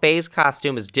 oh, Faye's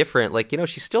costume is different. Like, you know,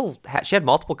 she had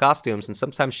multiple costumes, and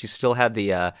sometimes she still had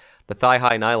the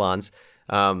thigh-high nylons.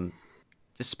 The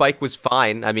Spike was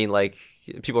fine. I mean, like,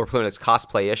 people were putting it as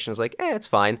cosplay-ish, and I was like, it's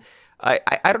fine. I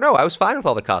don't know. I was fine with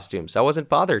all the costumes. I wasn't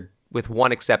bothered, with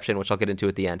one exception, which I'll get into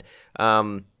at the end. I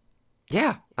don't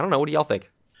know. What do y'all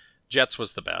think? Jet's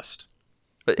was the best.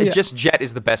 Just Jet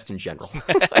is the best in general.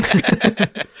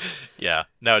 Yeah.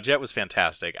 No, Jet was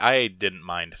fantastic. I didn't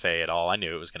mind Faye at all. I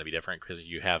knew it was going to be different because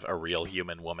you have a real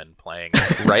human woman playing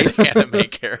right? an anime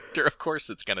character. Of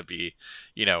course it's going to be,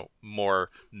 you know,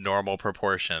 more normal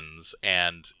proportions.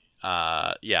 And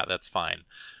that's fine.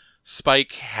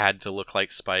 Spike had to look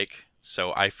like Spike,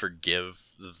 so I forgive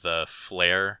the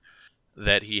flair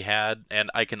that he had, and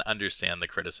I can understand the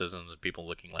criticism of people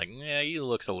looking like, he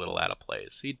looks a little out of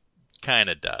place. He kind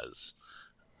of does.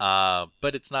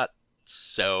 But it's not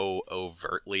so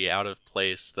overtly out of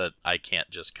place that I can't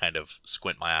just kind of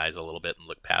squint my eyes a little bit and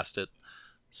look past it.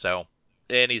 So,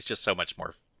 and he's just so much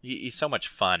more, he's so much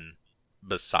fun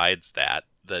besides that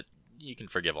you can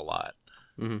forgive a lot.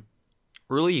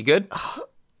 Mm-hmm. Ruli, you good?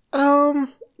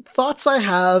 Thoughts I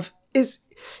have is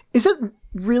it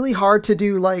really hard to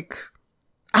do, like,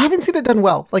 I haven't seen it done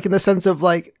well, like in the sense of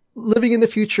like living in the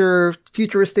future,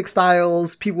 futuristic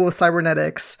styles, people with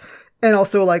cybernetics, and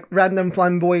also like random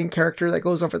flamboyant character that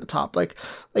goes over the top. Like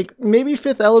maybe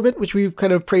Fifth Element, which we've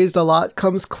kind of praised a lot,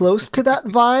 comes close to that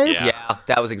vibe. Yeah,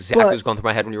 that was exactly what was going through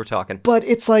my head when you were talking. But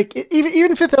it's like,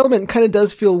 even Fifth Element kind of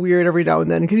does feel weird every now and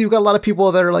then, because you've got a lot of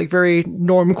people that are like very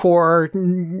normcore,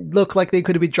 look like they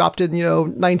could have been dropped in,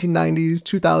 1990s,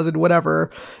 2000,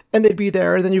 whatever, and they'd be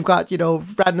there. And then you've got,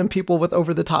 random people with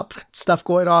over the top stuff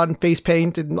going on, face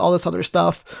paint and all this other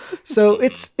stuff. So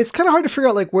it's kind of hard to figure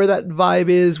out like where that vibe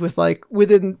is with like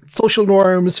within social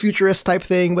norms, futurist type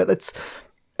thing. But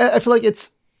I feel like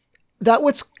it's that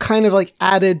what's kind of like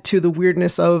added to the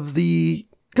weirdness of the,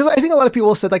 because I think a lot of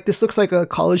people said like this looks like a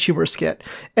college humor skit,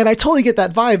 and I totally get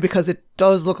that vibe because it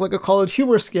does look like a college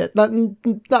humor skit.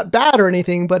 Not bad or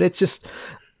anything, but it's just,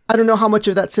 I don't know how much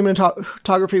of that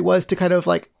cinematography was to kind of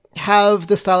like have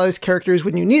the stylized characters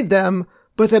when you need them,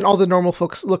 but then all the normal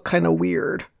folks look kind of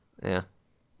weird. Yeah.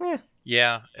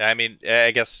 Yeah, I mean, I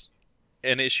guess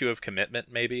an issue of commitment,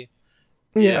 maybe.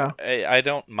 Yeah. I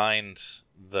don't mind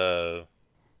the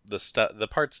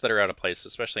parts that are out of place,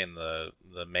 especially in the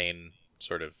main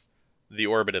sort of the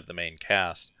orbit of the main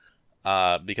cast,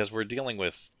 because we're dealing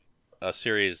with a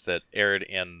series that aired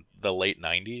in the late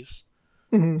 90s,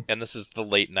 and this is the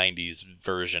late 90s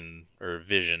version or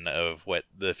vision of what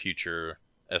the future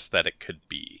aesthetic could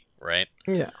be, right?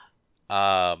 Yeah.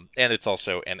 And it's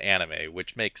also an anime,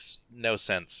 which makes no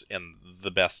sense in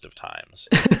the best of times.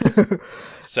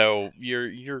 So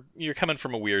you're coming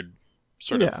from a weird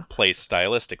sort of place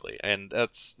stylistically, and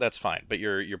that's fine. But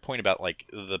your point about like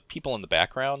the people in the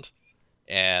background,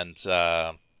 and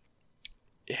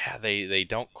they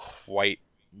don't quite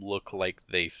look like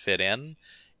they fit in,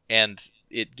 and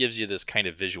it gives you this kind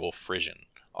of visual frisson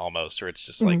almost, or it's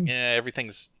just like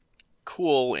everything's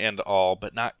cool and all,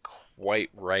 but not quite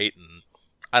right, and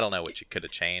I don't know what you could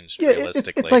have changed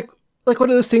realistically. It's like one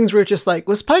of those things where it's just like,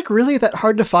 was Pike really that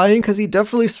hard to find? Because he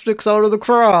definitely sticks out of the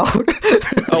crowd.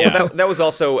 That was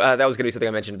also that was going to be something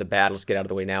I mentioned in the bad. Let's get out of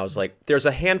the way now. Is like there's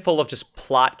a handful of just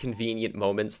plot convenient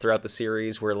moments throughout the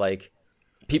series where like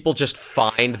people just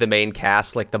find the main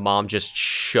cast, like the mom just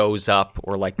shows up,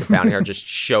 or like the bounty hunter just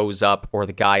shows up, or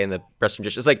the guy in the restroom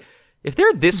just, it's like, if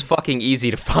they're this fucking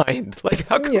easy to find, like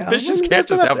how come Vicious can't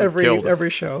just have them killed? Every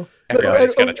show.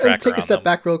 Everybody's got a tracker take a step on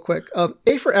them. back real quick.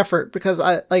 A for effort, because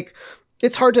I like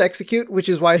it's hard to execute, which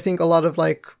is why I think a lot of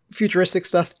like futuristic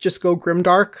stuff just go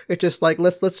grimdark. It just like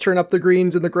let's turn up the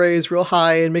greens and the grays real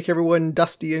high and make everyone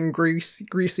dusty and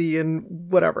greasy and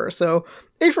whatever. So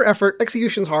A for effort,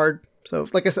 execution's hard. So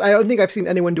like I said, I don't think I've seen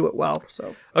anyone do it well.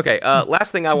 So okay,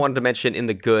 last thing I wanted to mention in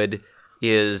the good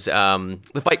is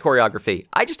the fight choreography.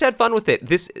 I just had fun with it.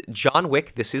 This John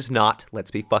Wick, this is not,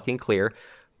 let's be fucking clear,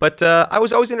 but I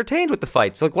was always entertained with the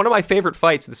fights. Like one of my favorite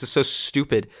fights, this is so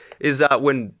stupid, is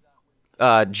when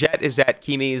Jet is at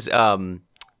Kimi's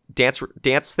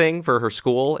dance thing for her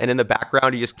school, and in the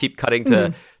background you just keep cutting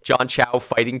to John Chow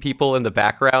fighting people in the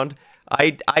background.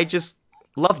 I just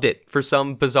loved it for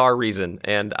some bizarre reason,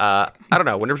 and I don't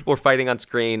know, whenever people were fighting on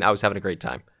screen, I was having a great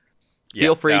time.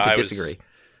 Feel free to disagree.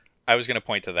 I was going to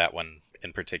point to that one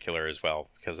in particular as well,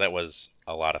 because that was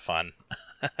a lot of fun.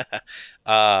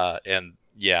 And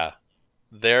yeah,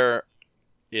 there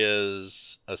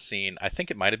is a scene, I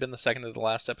think it might have been the second to the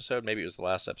last episode, maybe it was the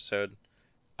last episode,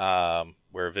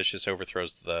 where Vicious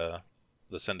overthrows the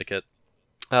syndicate.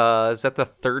 Is that the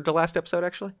third to last episode,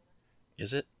 actually?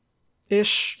 Is it?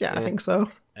 Ish, yeah, I think so.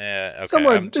 Okay.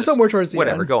 Somewhere towards the end.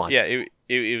 Whatever, go on. Yeah,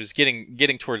 it was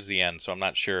getting towards the end, so I'm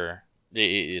not sure.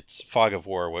 It's Fog of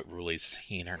War what Ruli's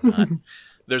seen or not.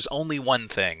 There's only one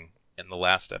thing in the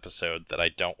last episode that I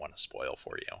don't want to spoil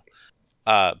for you.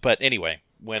 But anyway,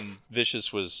 when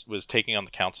Vicious was taking on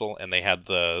the council and they had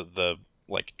the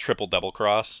like triple double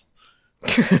cross,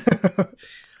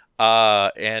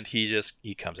 and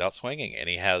he comes out swinging and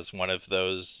he has one of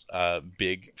those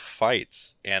big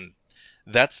fights, and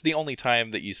that's the only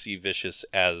time that you see Vicious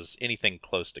as anything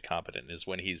close to competent, is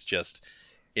when he's just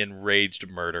enraged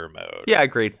murder mode. Yeah,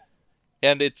 agreed.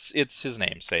 And it's his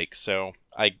namesake, so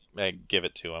I give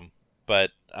it to him.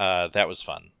 But that was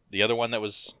fun. The other one that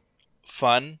was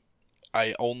fun,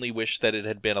 I only wish that it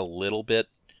had been a little bit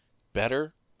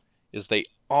better, is they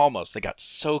got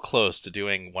so close to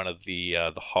doing one of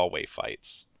the hallway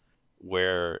fights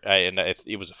where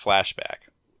it was a flashback.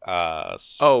 I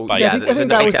think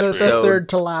that was the third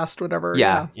to last, whatever.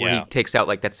 Yeah, where he takes out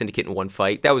like that syndicate in one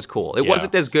fight. That was cool. It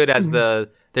wasn't as good as the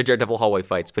Daredevil hallway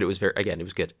fights, but it was it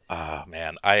was good. Ah,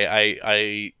 man,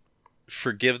 I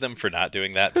forgive them for not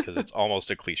doing that because it's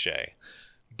almost a cliche,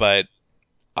 but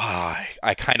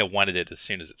I kind of wanted it as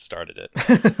soon as it started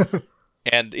it,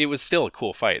 and it was still a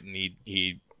cool fight, and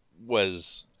he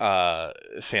was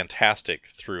fantastic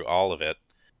through all of it,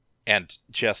 and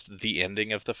just the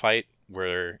ending of the fight,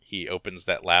 where he opens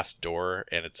that last door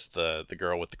and it's the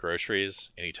girl with the groceries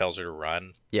and he tells her to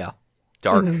run. Yeah.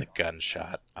 Dark. The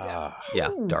gunshot. Yeah,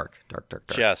 dark.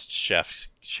 Just chef's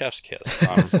kiss,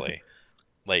 honestly.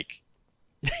 Like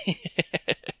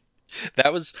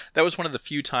that was one of the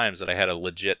few times that I had a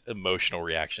legit emotional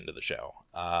reaction to the show.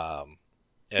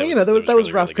 That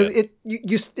was rough because it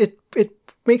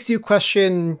makes you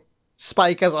question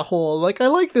Spike as a whole. Like, I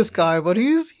like this guy, but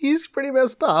he's pretty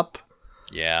messed up.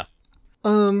 Yeah.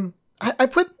 I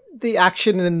put the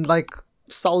action and like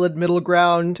solid middle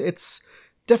ground. It's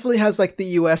definitely has like the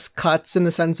US cuts in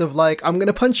the sense of like, I'm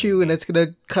gonna punch you and it's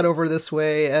gonna cut over this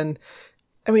way. And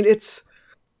I mean, it's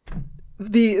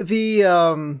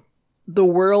the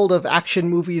world of action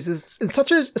movies is in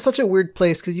such a weird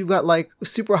place, because you've got like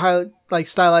super high like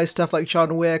stylized stuff like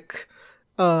John Wick.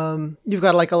 You've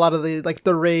got like a lot of the like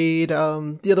The Raid,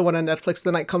 the other one on Netflix,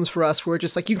 The Night Comes for Us, where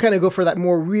just like you kind of go for that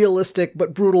more realistic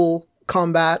but brutal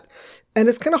combat, and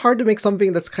it's kind of hard to make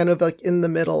something that's kind of like in the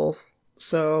middle.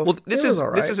 So well, this is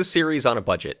a series on a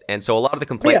budget, and so a lot of the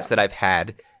complaints that I've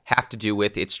had have to do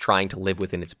with it's trying to live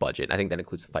within its budget. I think that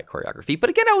includes the fight choreography. But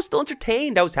again, I was still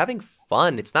entertained. I was having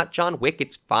fun. It's not John Wick.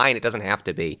 It's fine. It doesn't have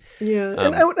to be. Yeah,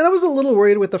 and I was a little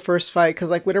worried with the first fight,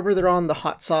 because like whatever they're on, the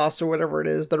hot sauce or whatever it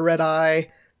is, the red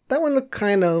eye, that one looked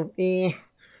kind of eh.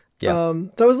 Yeah. So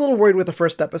I was a little worried with the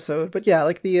first episode. But yeah,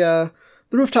 like the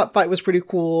rooftop fight was pretty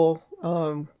cool.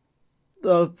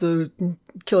 The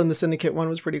killing the syndicate one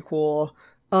was pretty cool.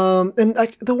 And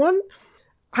like the one,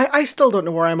 I still don't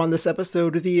know where I'm on this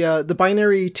episode. The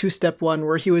binary two-step one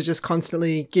where he was just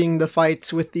constantly getting the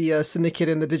fights with the syndicate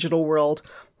in the digital world.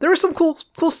 There were some cool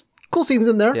scenes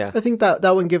in there. Yeah. I think that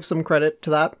one gives some credit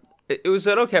to that. It was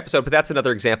an okay episode, but that's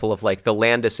another example of like the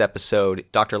Landis episode,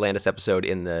 Dr. Landis episode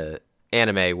in the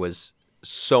anime was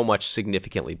so much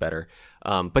significantly better.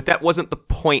 But that wasn't the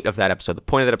point of that episode. The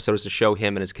point of that episode was to show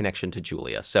him and his connection to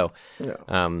Julia. So,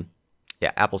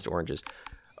 yeah, apples to oranges.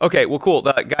 Okay, well, cool,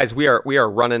 guys. We are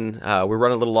running. We're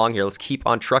running a little long here. Let's keep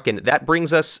on trucking. That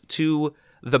brings us to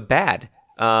the bad.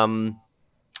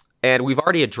 And we've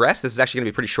already addressed. This is actually going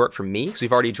to be pretty short from me, because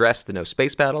we've already addressed the no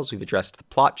space battles. We've addressed the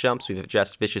plot jumps. We've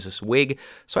addressed Vicious's wig.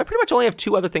 So I pretty much only have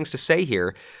two other things to say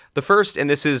here. The first, and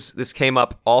this came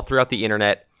up all throughout the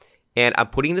internet, and I'm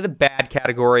putting it in the bad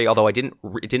category, although it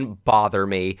didn't bother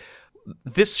me.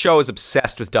 This show is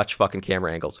obsessed with Dutch fucking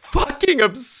camera angles. Fucking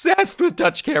obsessed with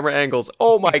Dutch camera angles.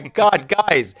 Oh my god,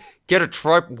 guys. Get a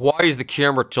tripod. Why is the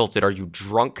camera tilted? Are you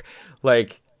drunk?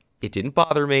 Like, it didn't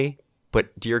bother me,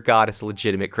 but dear god, it's a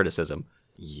legitimate criticism.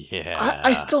 Yeah.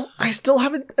 I still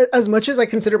haven't, as much as I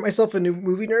consider myself a new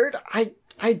movie nerd,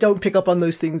 I don't pick up on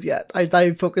those things yet.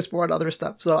 I focus more on other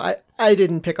stuff, so I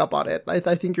didn't pick up on it.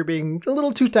 I think you're being a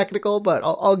little too technical, but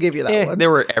I'll give you that one. They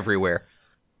were everywhere.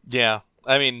 Yeah.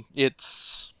 I mean,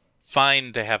 it's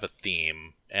fine to have a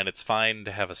theme, and it's fine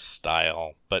to have a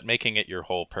style, but making it your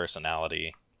whole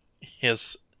personality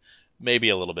is maybe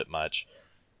a little bit much.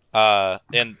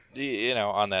 And, you know,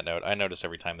 on that note, I notice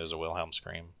every time there's a Wilhelm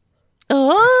scream.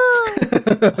 Oh!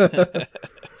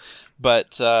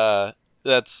 But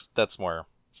that's more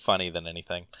funny than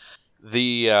anything.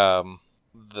 The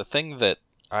thing that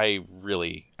I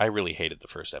really hated the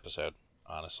first episode,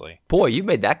 honestly. Boy, you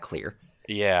made that clear.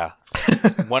 Yeah.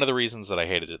 One of the reasons that I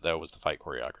hated it, though, was the fight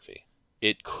choreography.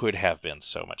 It could have been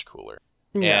so much cooler.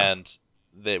 Yeah. And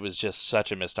it was just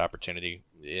such a missed opportunity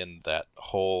in that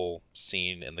whole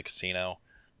scene in the casino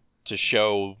to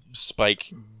show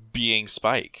Spike being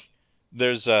Spike.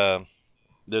 There's a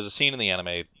scene in the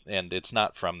anime, and it's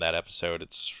not from that episode.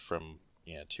 It's from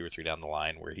 2 or 3 down the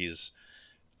line, where he's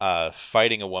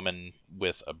fighting a woman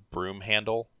with a broom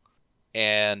handle,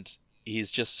 and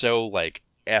he's just so like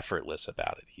effortless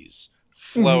about it. He's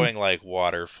flowing like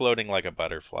water, floating like a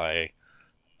butterfly,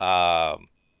 and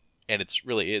it's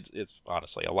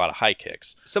honestly a lot of high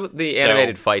kicks. Some of the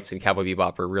animated fights in Cowboy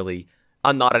Bebop are really.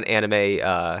 I'm not an anime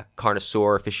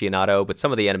connoisseur aficionado, but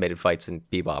some of the animated fights in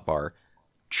Bebop are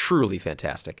truly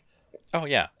fantastic. Oh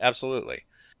yeah, absolutely.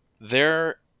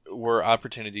 There were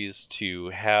opportunities to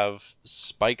have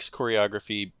Spike's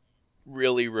choreography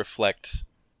really reflect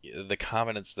the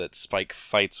confidence that Spike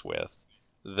fights with,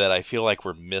 that I feel like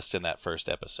were missed in that first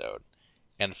episode.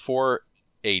 And for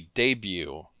a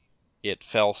debut, it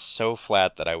fell so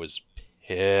flat that I was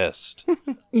pissed.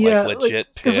 Yeah, like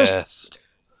legit pissed.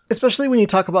 Especially when you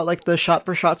talk about like the shot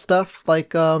for shot stuff,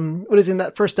 like what is in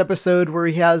that first episode where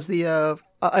he has the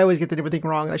I always get the name of the thing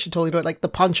wrong. I should totally do it. Like the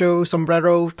poncho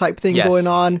sombrero type thing going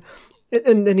on,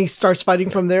 and then he starts fighting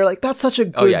from there. Like that's such a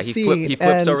good scene. He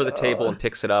flips over the table and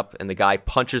picks it up, and the guy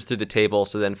punches through the table.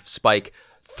 So then Spike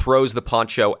throws the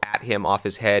poncho at him off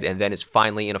his head, and then is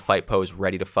finally in a fight pose,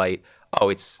 ready to fight.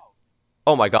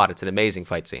 Oh my god, it's an amazing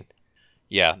fight scene.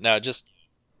 Yeah, no, just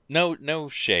no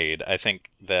shade. I think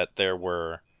that there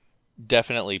were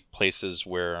definitely places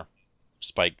where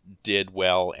Spike did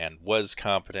well and was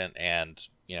competent and,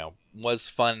 was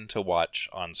fun to watch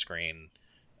on screen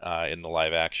in the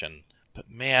live action.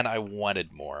 But man, I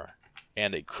wanted more,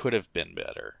 and it could have been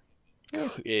better.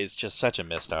 It's just such a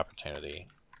missed opportunity.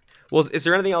 Well, is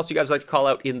there anything else you guys would like to call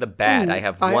out in the bad? I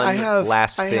have one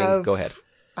last thing. Go ahead.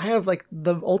 I have like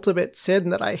the ultimate sin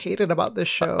that I hated about this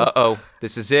show. Uh-oh.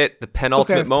 This is it. The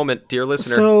penultimate moment, dear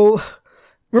listener. So,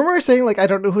 remember I was saying, like, I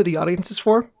don't know who the audience is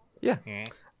for? Yeah.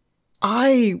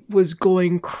 I was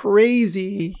going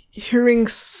crazy hearing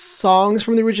songs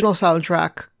from the original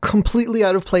soundtrack completely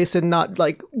out of place and not,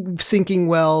 like, syncing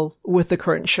well with the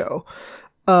current show.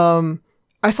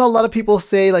 I saw a lot of people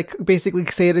say, like, basically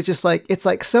say it just like, it's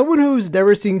like someone who's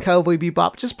never seen Cowboy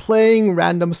Bebop just playing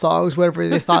random songs, whatever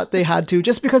they thought they had to,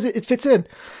 just because it fits in.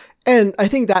 And I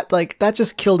think that, like, that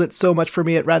just killed it so much for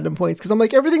me at random points, because I'm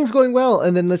like, everything's going well,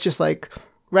 and then it's just, like,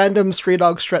 random stray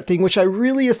dog strut thing, which I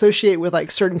really associate with,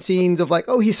 like, certain scenes of, like,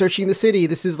 oh, he's searching the city.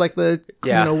 This is, like, the,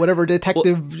 you know, whatever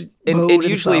detective mode and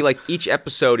usually, stuff. like, each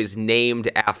episode is named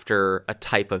after a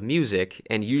type of music,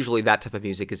 and usually that type of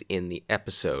music is in the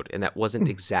episode, and that wasn't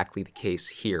exactly the case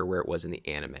here where it was in the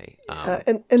anime.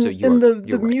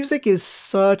 The music is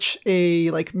such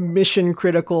a, like, mission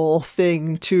critical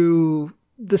thing to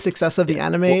the success of the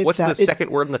anime. What's the second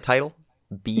word in the title?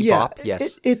 Bebop? Yeah,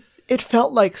 yes. It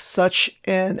felt like such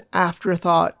an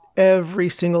afterthought every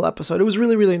single episode. It was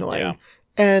really, really annoying. Yeah.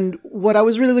 And what I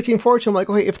was really looking forward to, I'm like,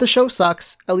 okay, if the show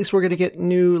sucks, at least we're going to get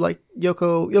new, like,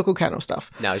 Yoko Kanno stuff.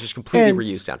 No, it's just completely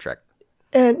reused soundtrack.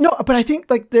 And no, but I think,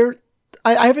 like,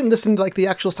 I haven't listened to, like, the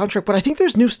actual soundtrack, but I think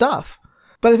there's new stuff.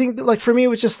 But I think, like, for me, it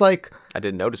was just like... I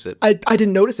didn't notice it. I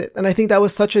didn't notice it. And I think that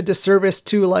was such a disservice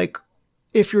to, like,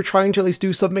 if you're trying to at least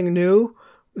do something new,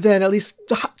 then at least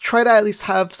try to at least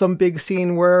have some big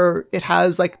scene where it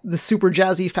has, like, the super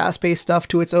jazzy, fast-paced stuff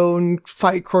to its own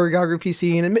fight choreography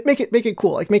scene, and make it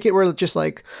cool. Like, make it where it's just,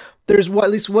 like, there's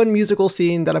at least one musical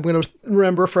scene that I'm going to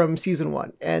remember from season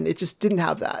 1, and it just didn't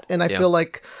have that. And I feel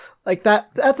like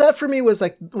that for me was,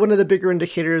 like, one of the bigger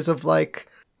indicators of, like,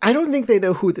 I don't think they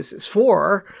know who this is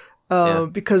for,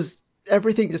 because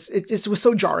everything just was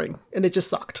so jarring, and it just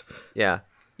sucked. Yeah.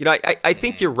 You know, I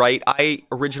think you're right. I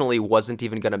originally wasn't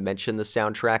even going to mention the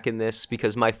soundtrack in this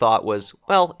because my thought was,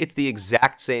 well, it's the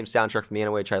exact same soundtrack from the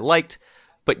anime, which I liked,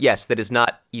 but yes, that is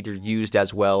not either used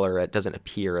as well or it doesn't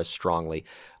appear as strongly.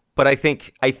 But I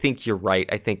think you're right.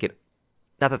 I think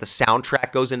not that the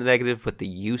soundtrack goes in the negative, but the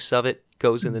use of it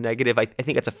goes in the negative. I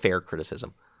think that's a fair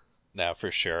criticism. No, for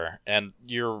sure. And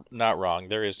you're not wrong.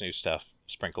 There is new stuff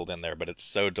sprinkled in there, but it's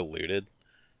so diluted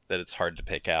that it's hard to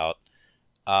pick out.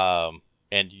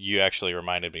 And you actually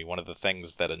reminded me, one of the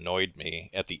things that annoyed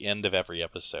me at the end of every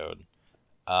episode,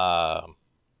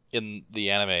 in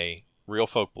the anime, Real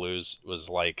Folk Blues was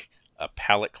like a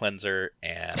palate cleanser,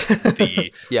 and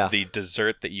the the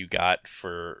dessert that you got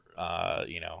for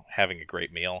having a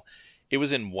great meal. It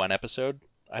was in one episode,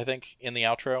 I think, in the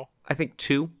outro. I think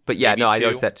 2, but yeah, maybe 2. I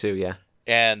noticed that too, yeah.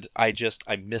 And I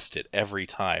missed it every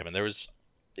time, and there was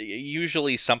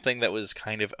usually something that was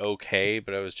kind of okay,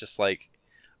 but I was just like,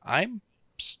 I'm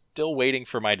still waiting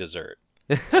for my dessert.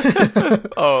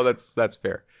 Oh, that's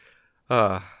fair.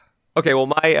 Okay, well,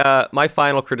 my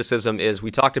final criticism is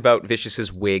we talked about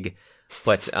Vicious's wig,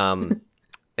 but and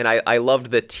I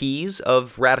loved the tease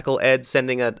of Radical Ed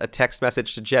sending a text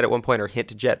message to Jet at one point, or hint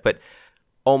to Jet, but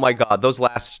oh my god, those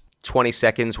last 20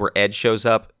 seconds where Ed shows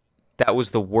up, that was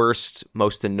the worst,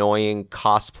 most annoying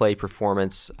cosplay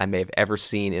performance I may have ever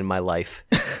seen in my life.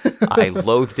 I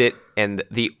loathed it, and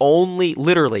the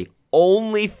literally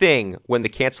only thing when the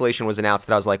cancellation was announced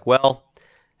that I was like, well,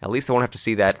 at least I won't have to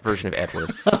see that version of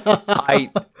Edward.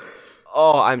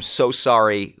 I'm so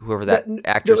sorry, whoever that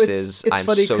actress is. I'm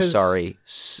so sorry.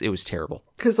 It was terrible.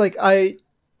 Because, like, I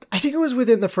think it was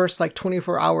within the first, like,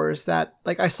 24 hours that,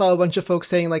 like, I saw a bunch of folks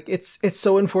saying, like, it's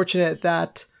so unfortunate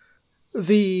that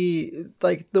the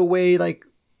way, like,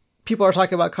 people are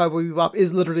talking about Cowboy Bebop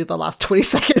is literally the last 20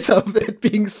 seconds of it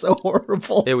being so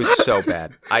horrible. It was so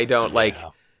bad. I don't, like...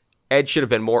 Yeah. Ed should have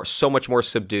been so much more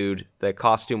subdued. The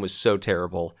costume was so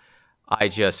terrible.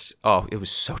 It was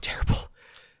so terrible.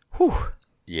 Whew.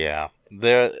 Yeah.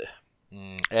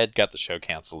 Ed got the show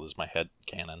canceled is my head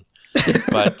canon.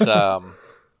 But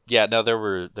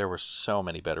there were so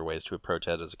many better ways to approach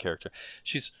Ed as a character.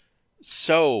 She's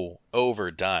so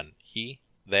overdone.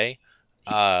 They're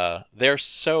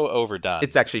so overdone.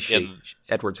 It's actually she.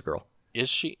 Edward's a girl. Is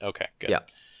she? Okay, good.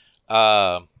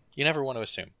 Yeah. You never want to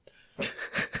assume.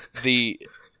 The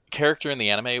character in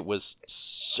the anime was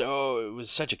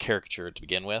such a caricature to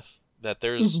begin with that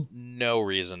there's no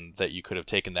reason that you could have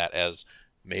taken that as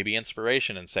maybe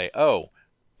inspiration and say, oh,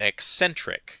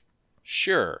 eccentric.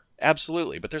 Sure,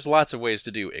 absolutely. But there's lots of ways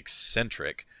to do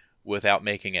eccentric without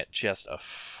making it just a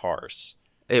farce.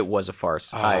 It was a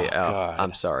farce. God.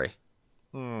 I'm sorry.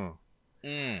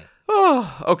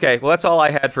 Oh, okay. Well, that's all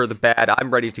I had for the bad.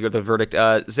 I'm ready to go to the verdict.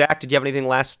 Zach, did you have anything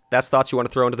last thoughts you want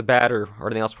to throw into the bad or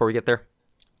anything else before we get there?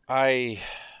 I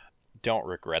don't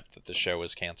regret that the show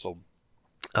was canceled.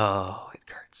 Oh, it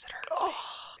hurts. It hurts me.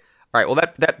 All right, well,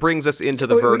 that brings us into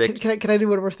the verdict. Can I do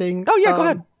one more thing? Oh, yeah, go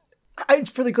ahead.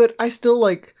 For the good, I still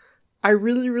I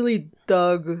really, really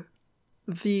dug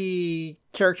the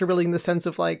character building in the sense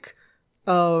of Spike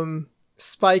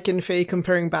and Faye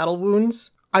comparing battle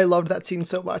wounds. I loved that scene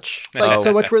so much.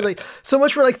 So much for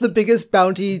the biggest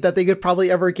bounty that they could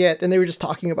probably ever get, and they were just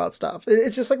talking about stuff.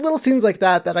 It's just little scenes like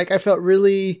that I felt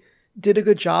really did a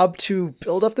good job to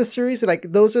build up the series, and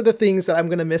those are the things that I'm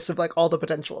gonna miss of all the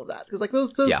potential of that,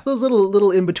 because those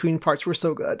little in between parts were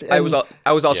so good. And, I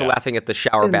was also laughing at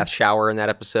the bath shower in that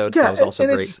episode. Yeah, that was also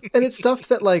great. It's stuff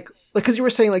that because you were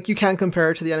saying you can't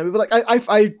compare it to the anime, but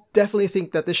I definitely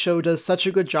think that this show does such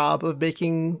a good job of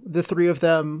making the three of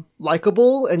them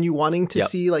likable, and you wanting to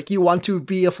see you want to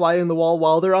be a fly in the wall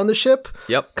while they're on the ship.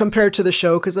 Yep. Compared to the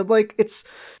show, because I'm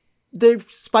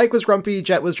Spike was grumpy,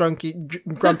 Jet was grumpy.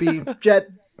 Jet,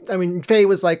 Faye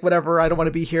was whatever, I don't want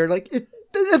to be here.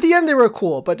 At the end they were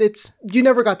cool, but you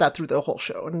never got that through the whole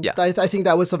show. And I think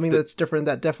that was something that's different,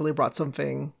 that definitely brought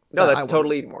something. No, that's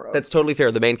totally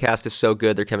fair. The main cast is so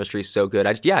good, their chemistry is so good.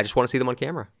 I just want to see them on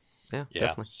camera. Yeah,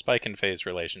 definitely. Spike and Faye's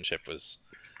relationship was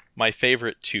my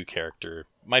favorite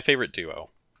my favorite duo.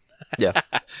 Yeah.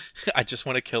 I just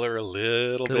want to kill her a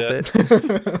little bit.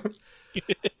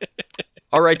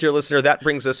 All right, dear listener, that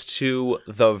brings us to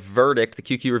the verdict. The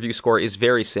QQ review score is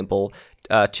very simple.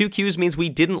 2 Qs means we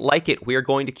didn't like it. We are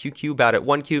going to QQ about it.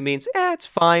 1 Q means, it's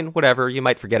fine, whatever. You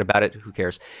might forget about it. Who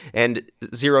cares? And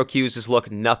 0 Qs is, look,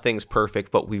 nothing's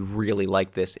perfect, but we really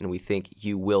like this, and we think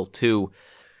you will too.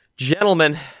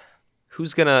 Gentlemen,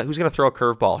 who's gonna throw a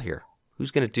curveball here?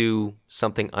 Who's gonna do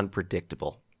something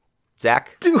unpredictable?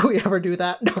 Zach? Do we ever do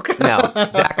that? No.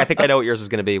 Zach, I think I know what yours is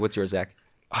gonna be. What's yours, Zach?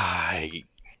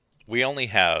 We only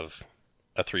have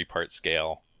a 3-part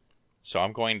scale, so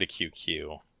I'm going to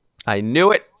QQ. I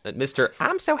knew it, Mr.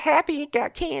 I'm so happy it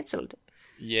got canceled.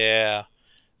 Yeah,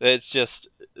 it's just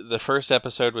the first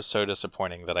episode was so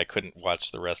disappointing that I couldn't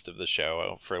watch the rest of the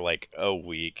show for a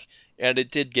week, and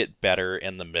it did get better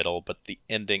in the middle, but the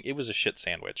ending, it was a shit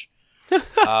sandwich.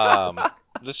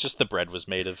 It's just the bread was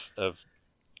made of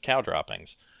cow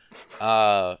droppings.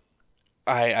 I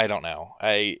don't know.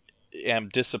 I am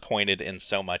disappointed in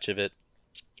so much of it,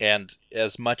 and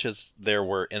as much as there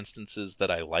were instances that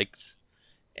I liked,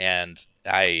 and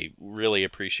I really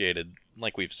appreciated,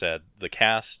 like we've said, the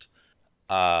cast,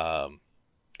 and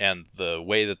the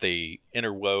way that they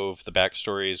interwove the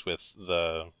backstories with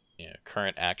the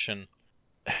current action,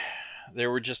 there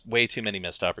were just way too many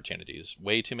missed opportunities,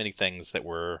 way too many things that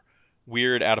were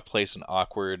weird, out of place, and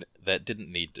awkward that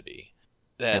didn't need to be.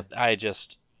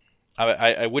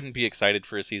 I wouldn't be excited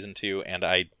for a season 2, and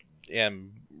I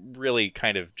am really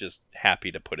kind of just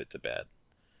happy to put it to bed.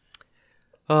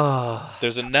 Oh,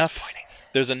 there's enough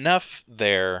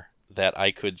there that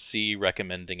I could see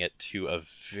recommending it to a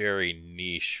very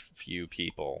niche few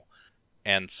people.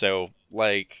 And so,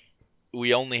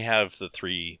 we only have the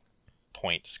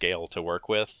 3-point scale to work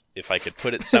with. If I could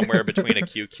put it somewhere between a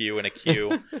QQ and a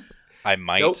Q, I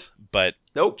might, but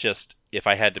just if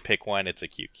I had to pick one, it's a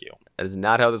QQ. That is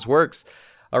not how this works.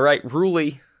 All right,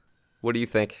 Ruli, what do you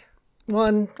think?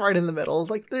 One right in the middle.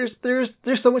 There's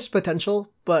so much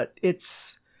potential, but it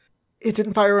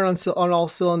didn't fire on all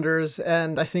cylinders.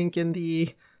 And I think in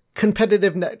the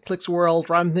competitive Netflix world,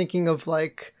 where I'm thinking of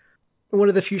one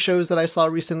of the few shows that I saw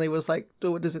recently was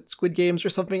what is it, Squid Games or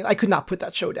something? I could not put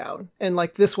that show down. And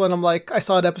this one, I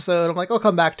saw an episode. I'm I'll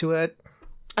come back to it.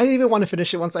 I didn't even want to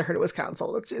finish it once I heard it was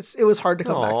canceled. It was hard to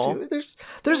come back to.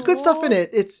 There's good stuff in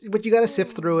it. But you got to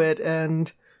sift through it.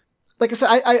 And like I said,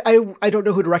 I don't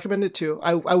know who to recommend it to.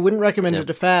 I wouldn't recommend it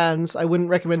to fans. I wouldn't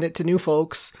recommend it to new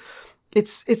folks.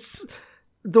 It's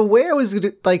the way I was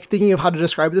thinking of how to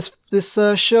describe this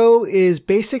show is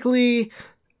basically,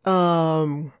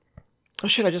 oh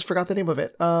shit, I just forgot the name of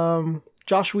it.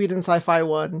 Josh Whedon sci-fi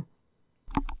one.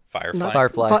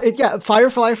 Firefly.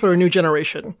 Firefly for a new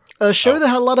generation. A show that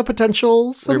had a lot of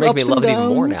potential. Some You're making me ups love and it downs,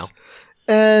 even more now.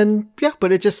 And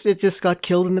but it just got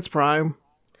killed in its prime.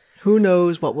 Who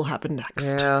knows what will happen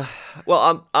next? Yeah.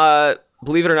 Well,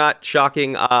 believe it or not,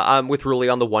 shocking. I'm with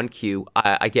Ruli on the 1Q.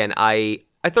 Again, I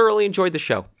thoroughly enjoyed the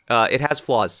show. It has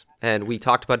flaws, and we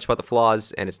talked a bunch about the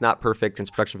flaws, and it's not perfect, and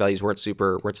its production values weren't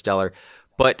stellar,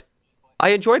 but I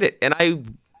enjoyed it, and I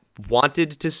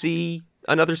wanted to see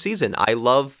another season. I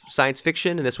love science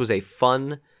fiction, and this was a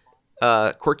fun,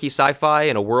 quirky sci-fi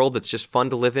in a world that's just fun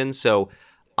to live in, so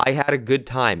I had a good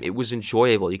time. It was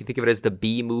enjoyable. You can think of it as the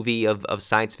B movie of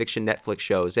science fiction Netflix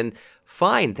shows, and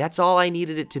fine, that's all I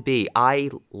needed it to be.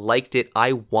 I liked it.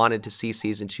 I wanted to see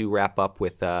season 2 wrap up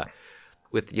with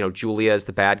with Julia as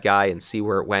the bad guy and see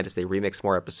where it went as they remixed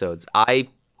more episodes. I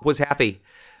was happy,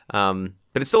 but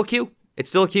it's still a Q. It's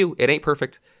still a Q. It ain't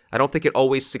perfect. I don't think it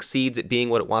always succeeds at being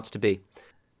what it wants to be.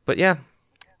 But yeah,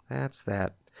 that's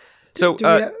that. So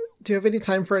do you have any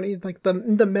time for any like the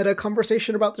meta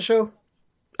conversation about the show?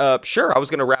 Sure. I was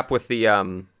going to wrap with the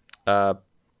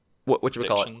what should we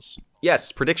call it?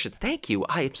 Yes, predictions. Thank you.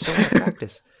 I am so out of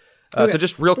practice. So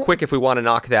just real quick, if we want to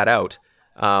knock that out,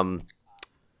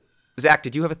 Zach,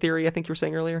 did you have a theory? I think you were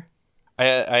saying earlier.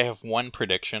 I have one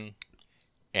prediction,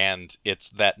 and it's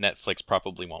that Netflix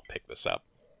probably won't pick this up.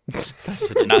 Not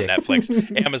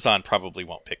Netflix. Amazon probably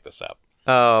won't pick this up.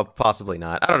 Oh, possibly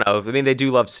not. I don't know. I mean, they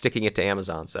do love sticking it to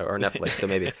Amazon or Netflix, so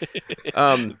maybe.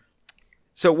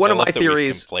 So one of my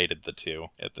theories conflated the two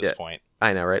at this point.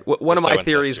 I know, right? One of my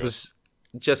theories was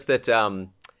just that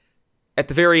at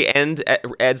the very end,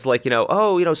 Ed's like,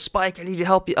 Spike, I need to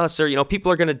help us, or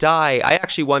people are going to die. I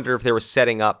actually wonder if they were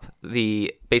setting up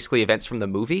the basically events from the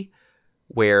movie,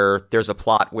 where there's a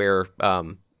plot where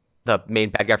the main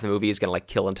bad guy from the movie is going to like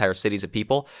kill entire cities of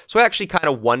people. So I actually kind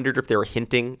of wondered if they were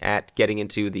hinting at getting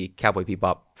into the Cowboy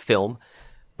Bebop film,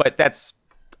 but that's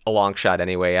a long shot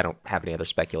anyway. I don't have any other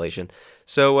speculation.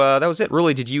 So that was it.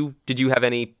 Really, did you have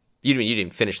any? You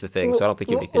didn't finish the thing, so I don't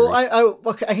think you have any theories.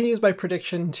 I can use my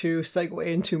prediction to segue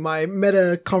into my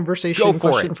meta conversation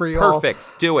question for you all. Perfect.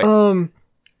 Do it.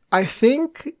 I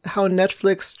think how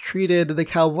Netflix treated the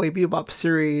Cowboy Bebop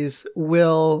series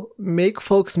will make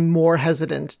folks more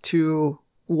hesitant to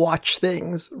watch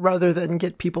things rather than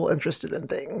get people interested in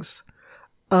things.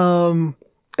 And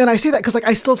I say that because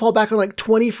I still fall back on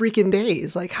 20 freaking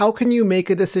days. How can you make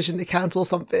a decision to cancel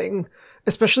something,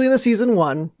 especially in a season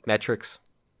 1? Metrics.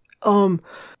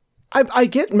 I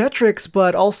get metrics,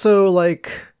 but also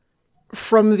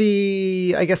from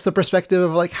the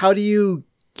perspective of how do you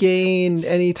gain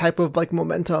any type of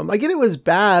momentum. I get it was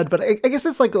bad, but I guess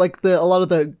it's a lot of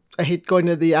the, I hate going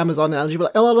to the Amazon analogy,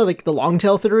 but a lot of the long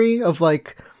tail theory of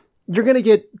you're going to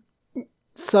get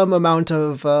some amount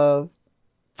of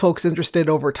folks interested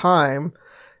over time.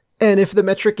 And if the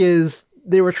metric is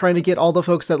they were trying to get all the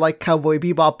folks that like Cowboy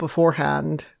Bebop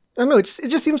beforehand, I don't know, it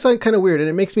just seems kind of weird. And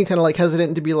it makes me kind of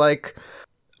hesitant to be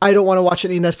I don't want to watch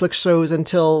any Netflix shows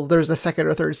until there's a second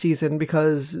or third season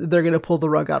because they're going to pull the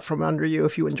rug out from under you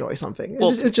if you enjoy something.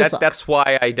 Well, it just that's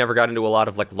why I never got into a lot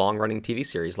of long-running TV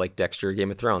series like Dexter or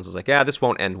Game of Thrones. I was this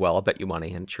won't end well. I'll bet you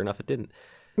money. And sure enough, it didn't.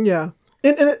 Yeah.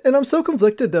 And I'm so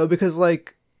conflicted, though, because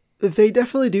they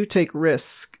definitely do take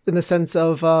risks in the sense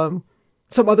of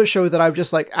some other show that I'm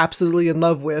just absolutely in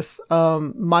love with,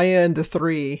 Maya and the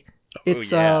Three.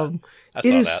 It's I saw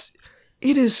that.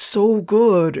 It is so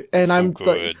good, and so I'm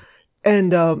good.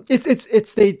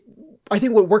 It's they. I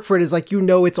think what worked for it is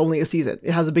it's only a season.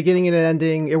 It has a beginning and an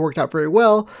ending. It worked out very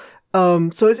well. So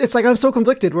it's I'm so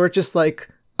conflicted where it's just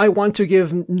I want to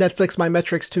give Netflix my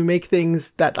metrics to make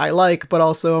things that I like, but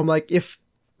also I'm if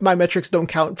my metrics don't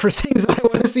count for things that I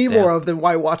want to see more of, then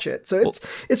why watch it? So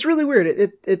it's really weird.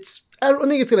 It's I don't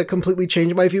think it's going to completely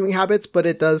change my viewing habits, but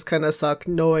it does kind of suck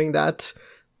knowing that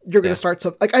you're going to start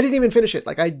some, I didn't even finish it.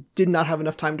 I did not have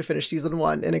enough time to finish season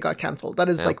 1 and it got canceled. That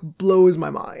is blows my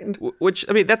mind. Which,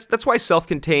 I mean, that's why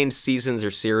self-contained seasons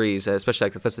or series, especially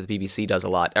that's what the BBC does a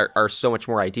lot, are so much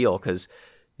more ideal because,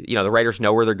 the writers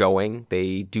know where they're going,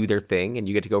 they do their thing, and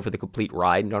you get to go for the complete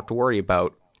ride and don't have to worry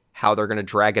about how they're going to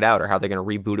drag it out or how they're going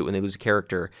to reboot it when they lose a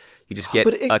character. You just get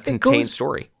a contained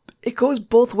story. It goes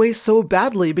both ways so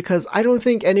badly because I don't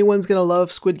think anyone's going to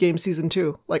love Squid Game season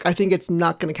 2. I think it's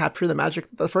not going to capture the magic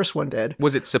that the first one did.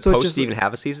 Was it supposed to even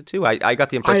have a season 2? I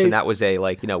got the impression that was we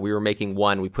were making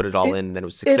one, we put it all in, and then it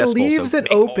was successful. It leaves it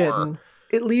open. More.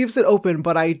 It leaves it open,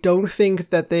 but I don't think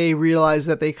that they realized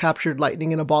that they captured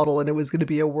lightning in a bottle and it was going to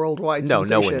be a worldwide sensation.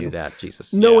 No one knew that,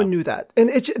 Jesus. No one knew that. And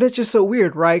it's just so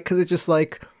weird, right? Because it's just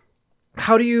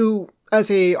how do you, as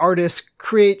a artist,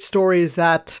 create stories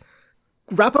that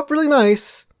wrap up really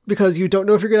nice because you don't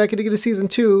know if you're not going to get a season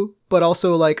 2, but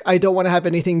also I don't want to have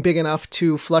anything big enough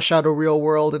to flesh out a real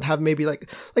world and have maybe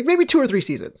maybe 2 or 3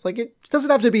 seasons. It doesn't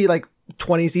have to be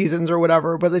 20 seasons or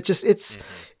whatever, but it's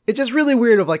just really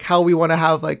weird of how we want to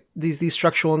have these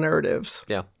structural narratives.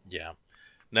 Yeah. Yeah.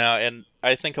 No, and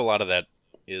I think a lot of that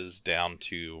is down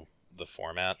to the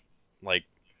format.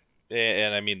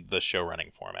 And I mean the show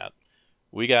running format.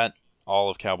 We got all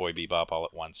of Cowboy Bebop all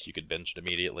at once. You could binge it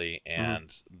immediately,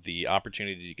 and the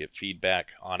opportunity to get feedback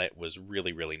on it was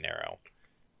really, really narrow.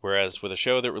 Whereas with a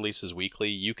show that releases weekly,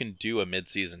 you can do a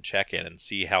mid-season check-in and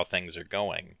see how things are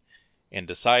going, and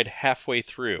decide halfway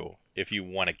through if you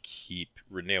want to keep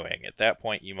renewing. At that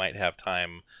point, you might have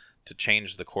time to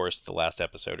change the course of the last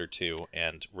episode or two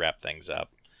and wrap things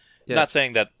up. Yeah. Not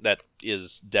saying that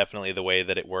is definitely the way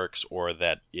that it works or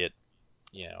that it,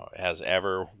 has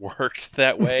ever worked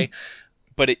that way,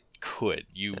 but it could.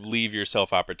 You leave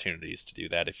yourself opportunities to do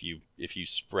that if you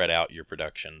spread out your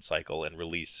production cycle and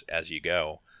release as you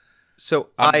go. So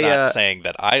I'm not saying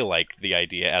that I like the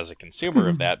idea as a consumer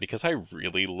of that, because I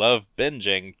really love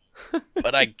binging,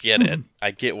 but I get it.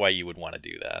 I get why you would want to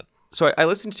do that. So I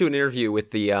listened to an interview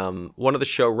with the one of the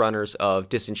showrunners of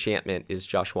Disenchantment is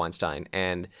Josh Weinstein,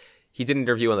 and he did an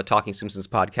interview on the Talking Simpsons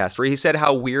podcast where he said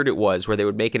how weird it was where they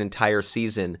would make an entire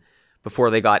season before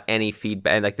they got any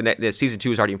feedback. And like the season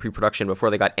 2 is already in pre-production before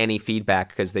they got any feedback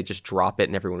because they just drop it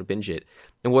and everyone would binge it.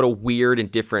 And what a weird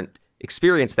and different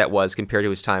experience that was compared to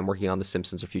his time working on The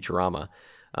Simpsons or Futurama.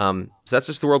 So that's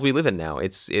just the world we live in now.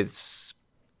 It's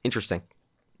interesting.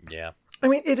 Yeah. I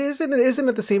mean, it is and it isn't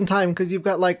at the same time, because you've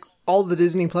got like all the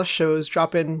Disney Plus shows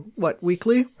drop in,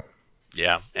 weekly?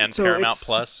 Yeah, and So Paramount it's-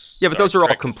 Plus. Yeah, but those are all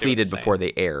Trek is doing completed the same. before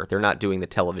they air. They're not doing the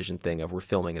television thing of we're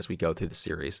filming as we go through the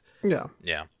series. Yeah.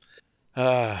 Yeah.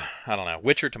 I don't know.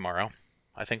 Witcher tomorrow.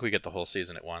 I think we get the whole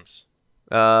season at once.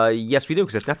 Yes, we do,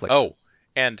 because it's Netflix. Oh,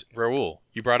 and Raul,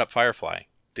 you brought up Firefly.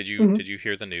 Did you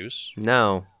hear the news?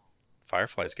 No.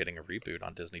 Firefly's getting a reboot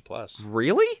on Disney Plus.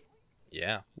 Really?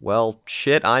 Yeah. Well,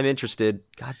 shit, I'm interested.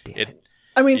 God damn it.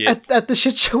 I mean, Yeah. at the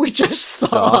shit show we just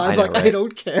saw, I I'm know, like, I right?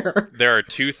 don't care. There are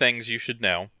two things you should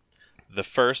know. The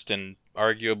first, and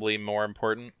arguably more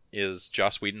important, is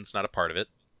Joss Whedon's not a part of it,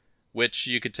 which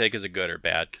you could take as a good or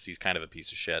bad, because he's kind of a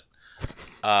piece of shit.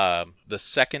 The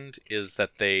second is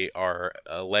that they are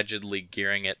allegedly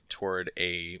gearing it toward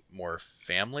a more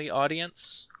family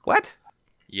audience. What?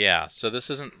 Yeah, so this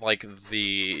isn't like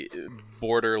the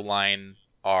borderline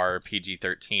R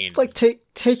PG-13. It's like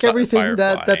take everything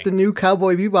that Firefly. the new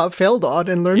Cowboy Bebop failed on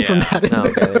and learn from Yeah. that. Oh,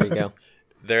 okay, there you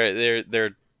go.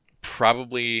 They're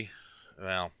probably,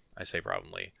 well, I say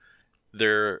probably.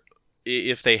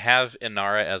 If they have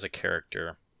Inara as a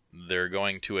character, they're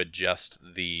going to adjust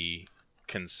the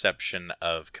conception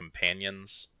of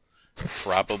companions.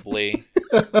 Probably.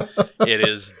 It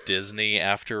is Disney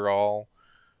after all.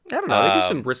 I don't know. They do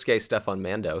some risque stuff on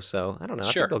Mando, so I don't know.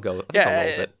 Sure. I think they'll go. They'll roll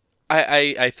with it.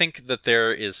 I think that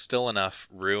there is still enough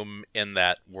room in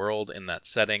that world, in that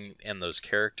setting, in those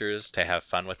characters to have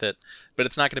fun with it, but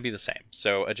it's not going to be the same.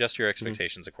 So adjust your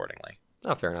expectations accordingly.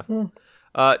 Oh, fair enough.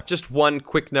 Just one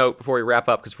quick note before we wrap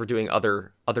up, because we're doing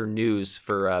other news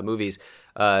for movies.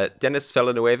 Denis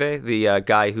Villeneuve, the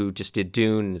guy who just did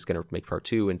Dune, is going to make part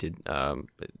 2 and did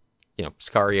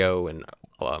Sicario and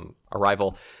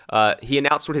Arrival. He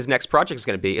announced what his next project is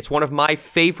going to be. It's one of my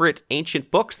favorite ancient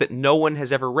books that no one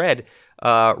has ever read,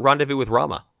 Rendezvous with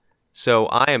Rama. So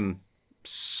I am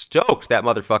stoked that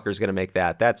motherfucker is going to make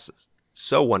that. That's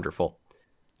so wonderful.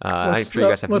 I'm sure you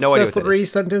guys have no idea what What's the that is.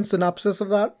 3-sentence synopsis of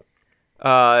that?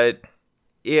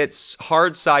 It's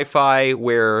hard sci-fi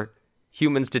where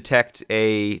humans detect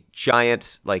a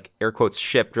giant, like air quotes,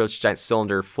 ship, really giant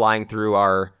cylinder flying through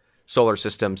our solar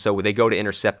system. So they go to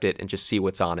intercept it and just see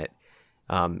what's on it.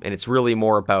 And it's really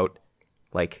more about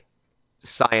like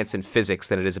science and physics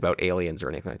than it is about aliens or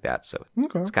anything like that. So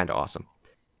it's kind of awesome.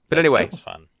 But anyway, Sounds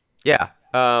fun. yeah.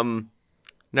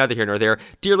 Neither here nor there.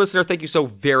 Dear listener, thank you so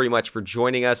very much for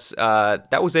joining us.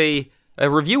 That was a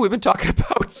review we've been talking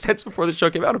about since before the show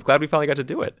came out. I'm glad we finally got to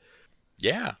do it.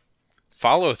 Yeah.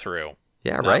 Follow through.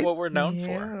 Yeah, Not right? what we're known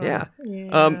for.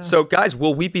 Yeah. So, guys,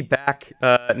 will we be back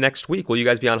next week? Will you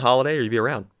guys be on holiday or will you be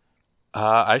around?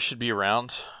 I should be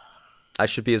around. I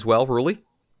should be as well, Ruli.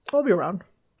 I'll be around.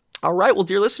 All right. Well,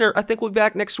 dear listener, I think we'll be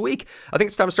back next week. I think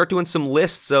it's time to start doing some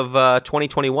lists of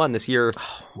 2021. This year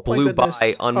blew by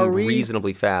goodness.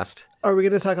 unreasonably fast. Are we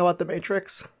going to talk about The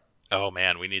Matrix? Oh,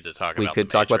 man, we need to talk We about could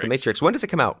the talk about The Matrix. When does it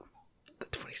come out? The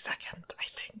 22nd, I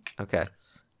think. Okay.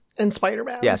 And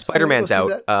Spider-Man. Yeah, Spider-Man's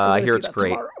out. I hear it's great.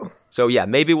 Tomorrow. So yeah,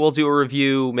 maybe we'll do a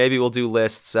review. Maybe we'll do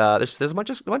lists. There's a bunch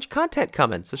of content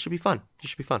coming, so it should be fun. It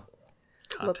should be fun.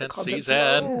 Let the Content content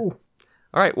season. flow.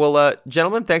 All right, well,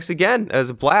 gentlemen, thanks again. It was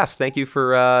a blast. Thank you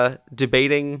for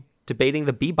debating the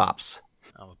Bebops.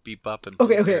 Oh, Bebop and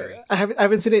Okay. Blueberry. I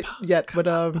haven't seen it yet, but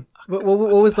what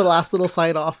was the last little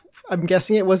sign off? I'm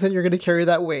guessing it wasn't "You're going to carry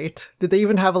that weight." Did they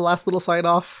even have a last little sign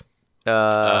off?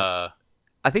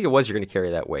 I think it was "You're going to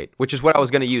carry that weight," which is what I was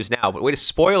going to use now. But way to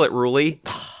spoil it, Ruli.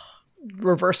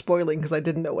 Reverse spoiling because I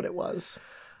didn't know what it was.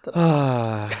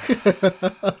 All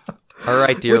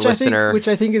right, dear listener. Which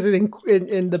I think is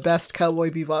in the best Cowboy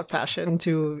Bebop fashion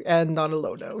to end on a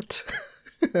low note.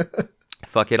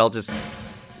 Fuck it, I'll just...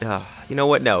 you know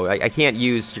what? No, I can't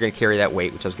use "You're going to carry that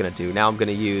weight," which I was going to do. Now I'm going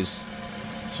to use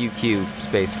QQ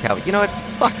space Cowboy. You know what?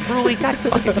 Fuck, Ruli. God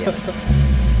fucking damn it.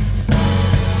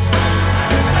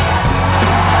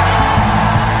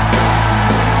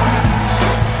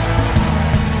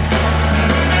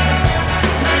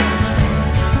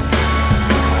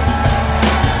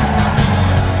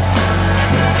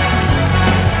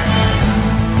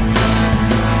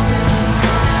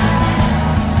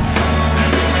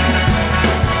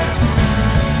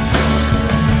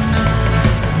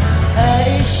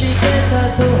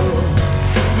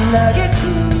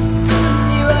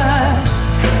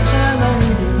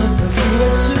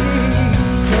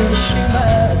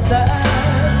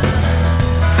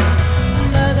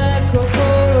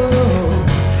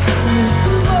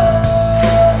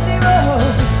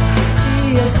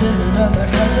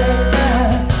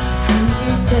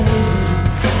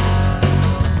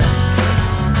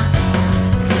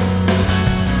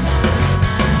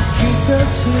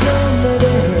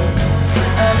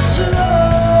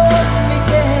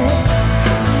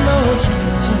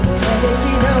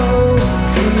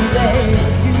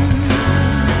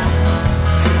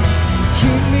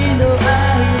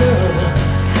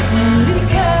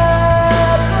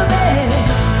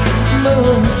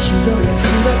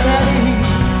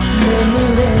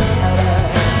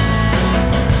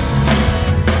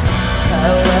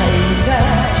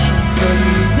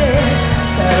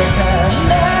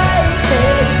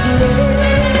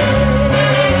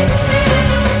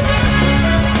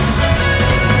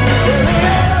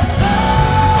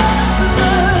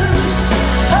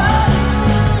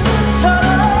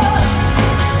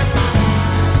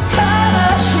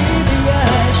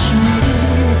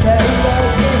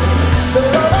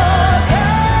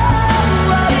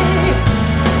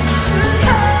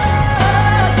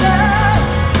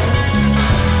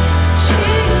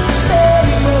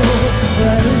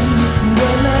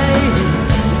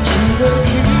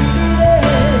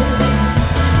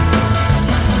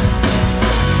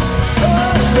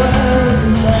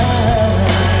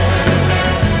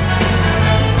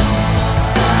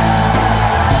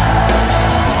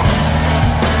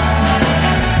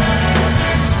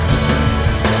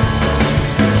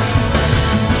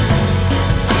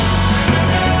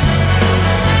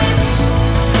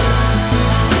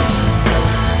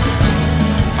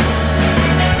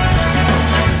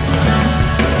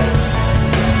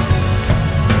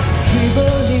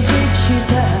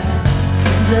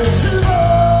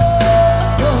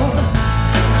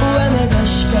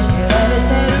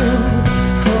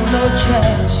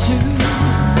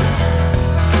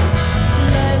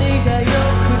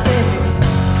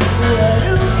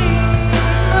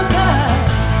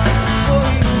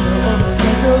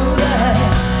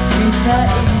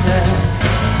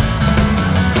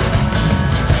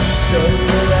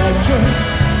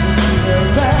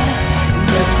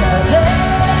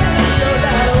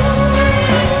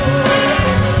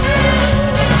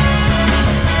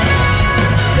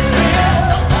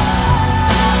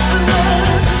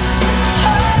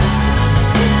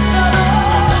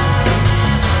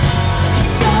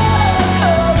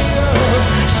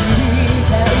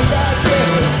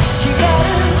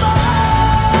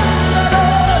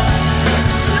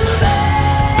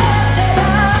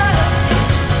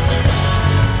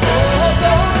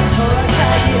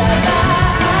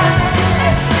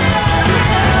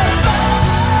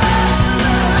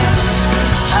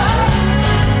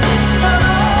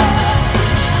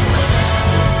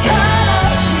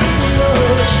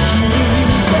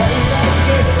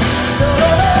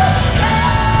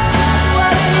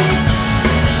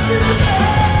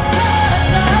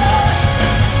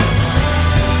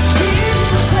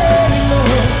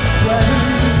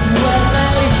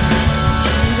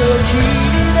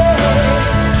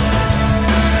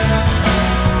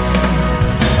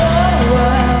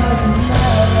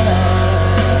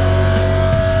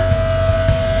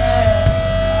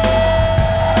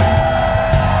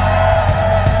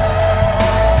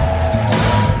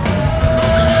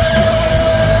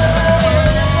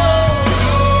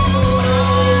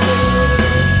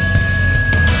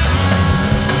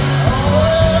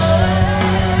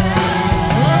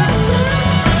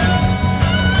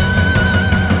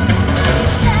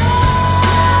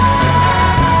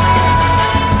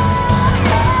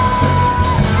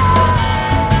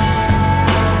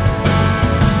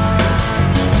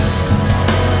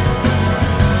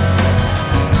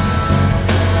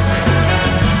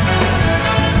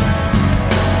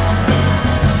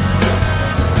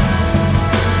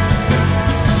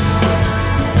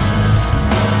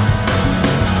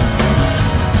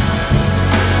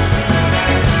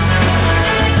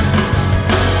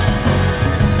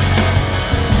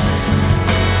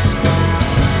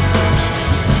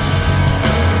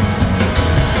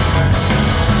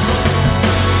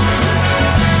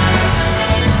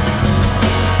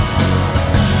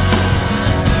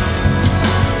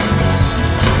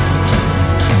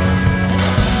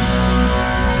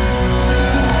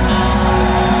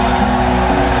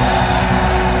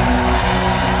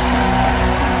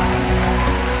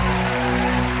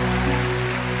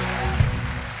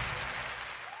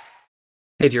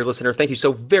 Hey, dear listener, thank you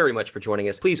so very much for joining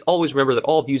us. Please always remember that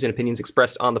all views and opinions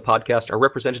expressed on the podcast are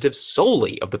representative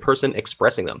solely of the person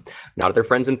expressing them, not of their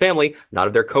friends and family, not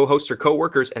of their co-hosts or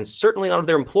co-workers, and certainly not of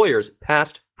their employers,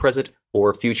 past, present,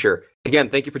 or future.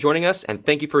 Again, thank you for joining us, and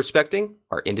thank you for respecting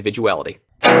our individuality.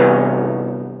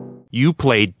 You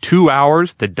played 2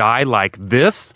 hours to die like this?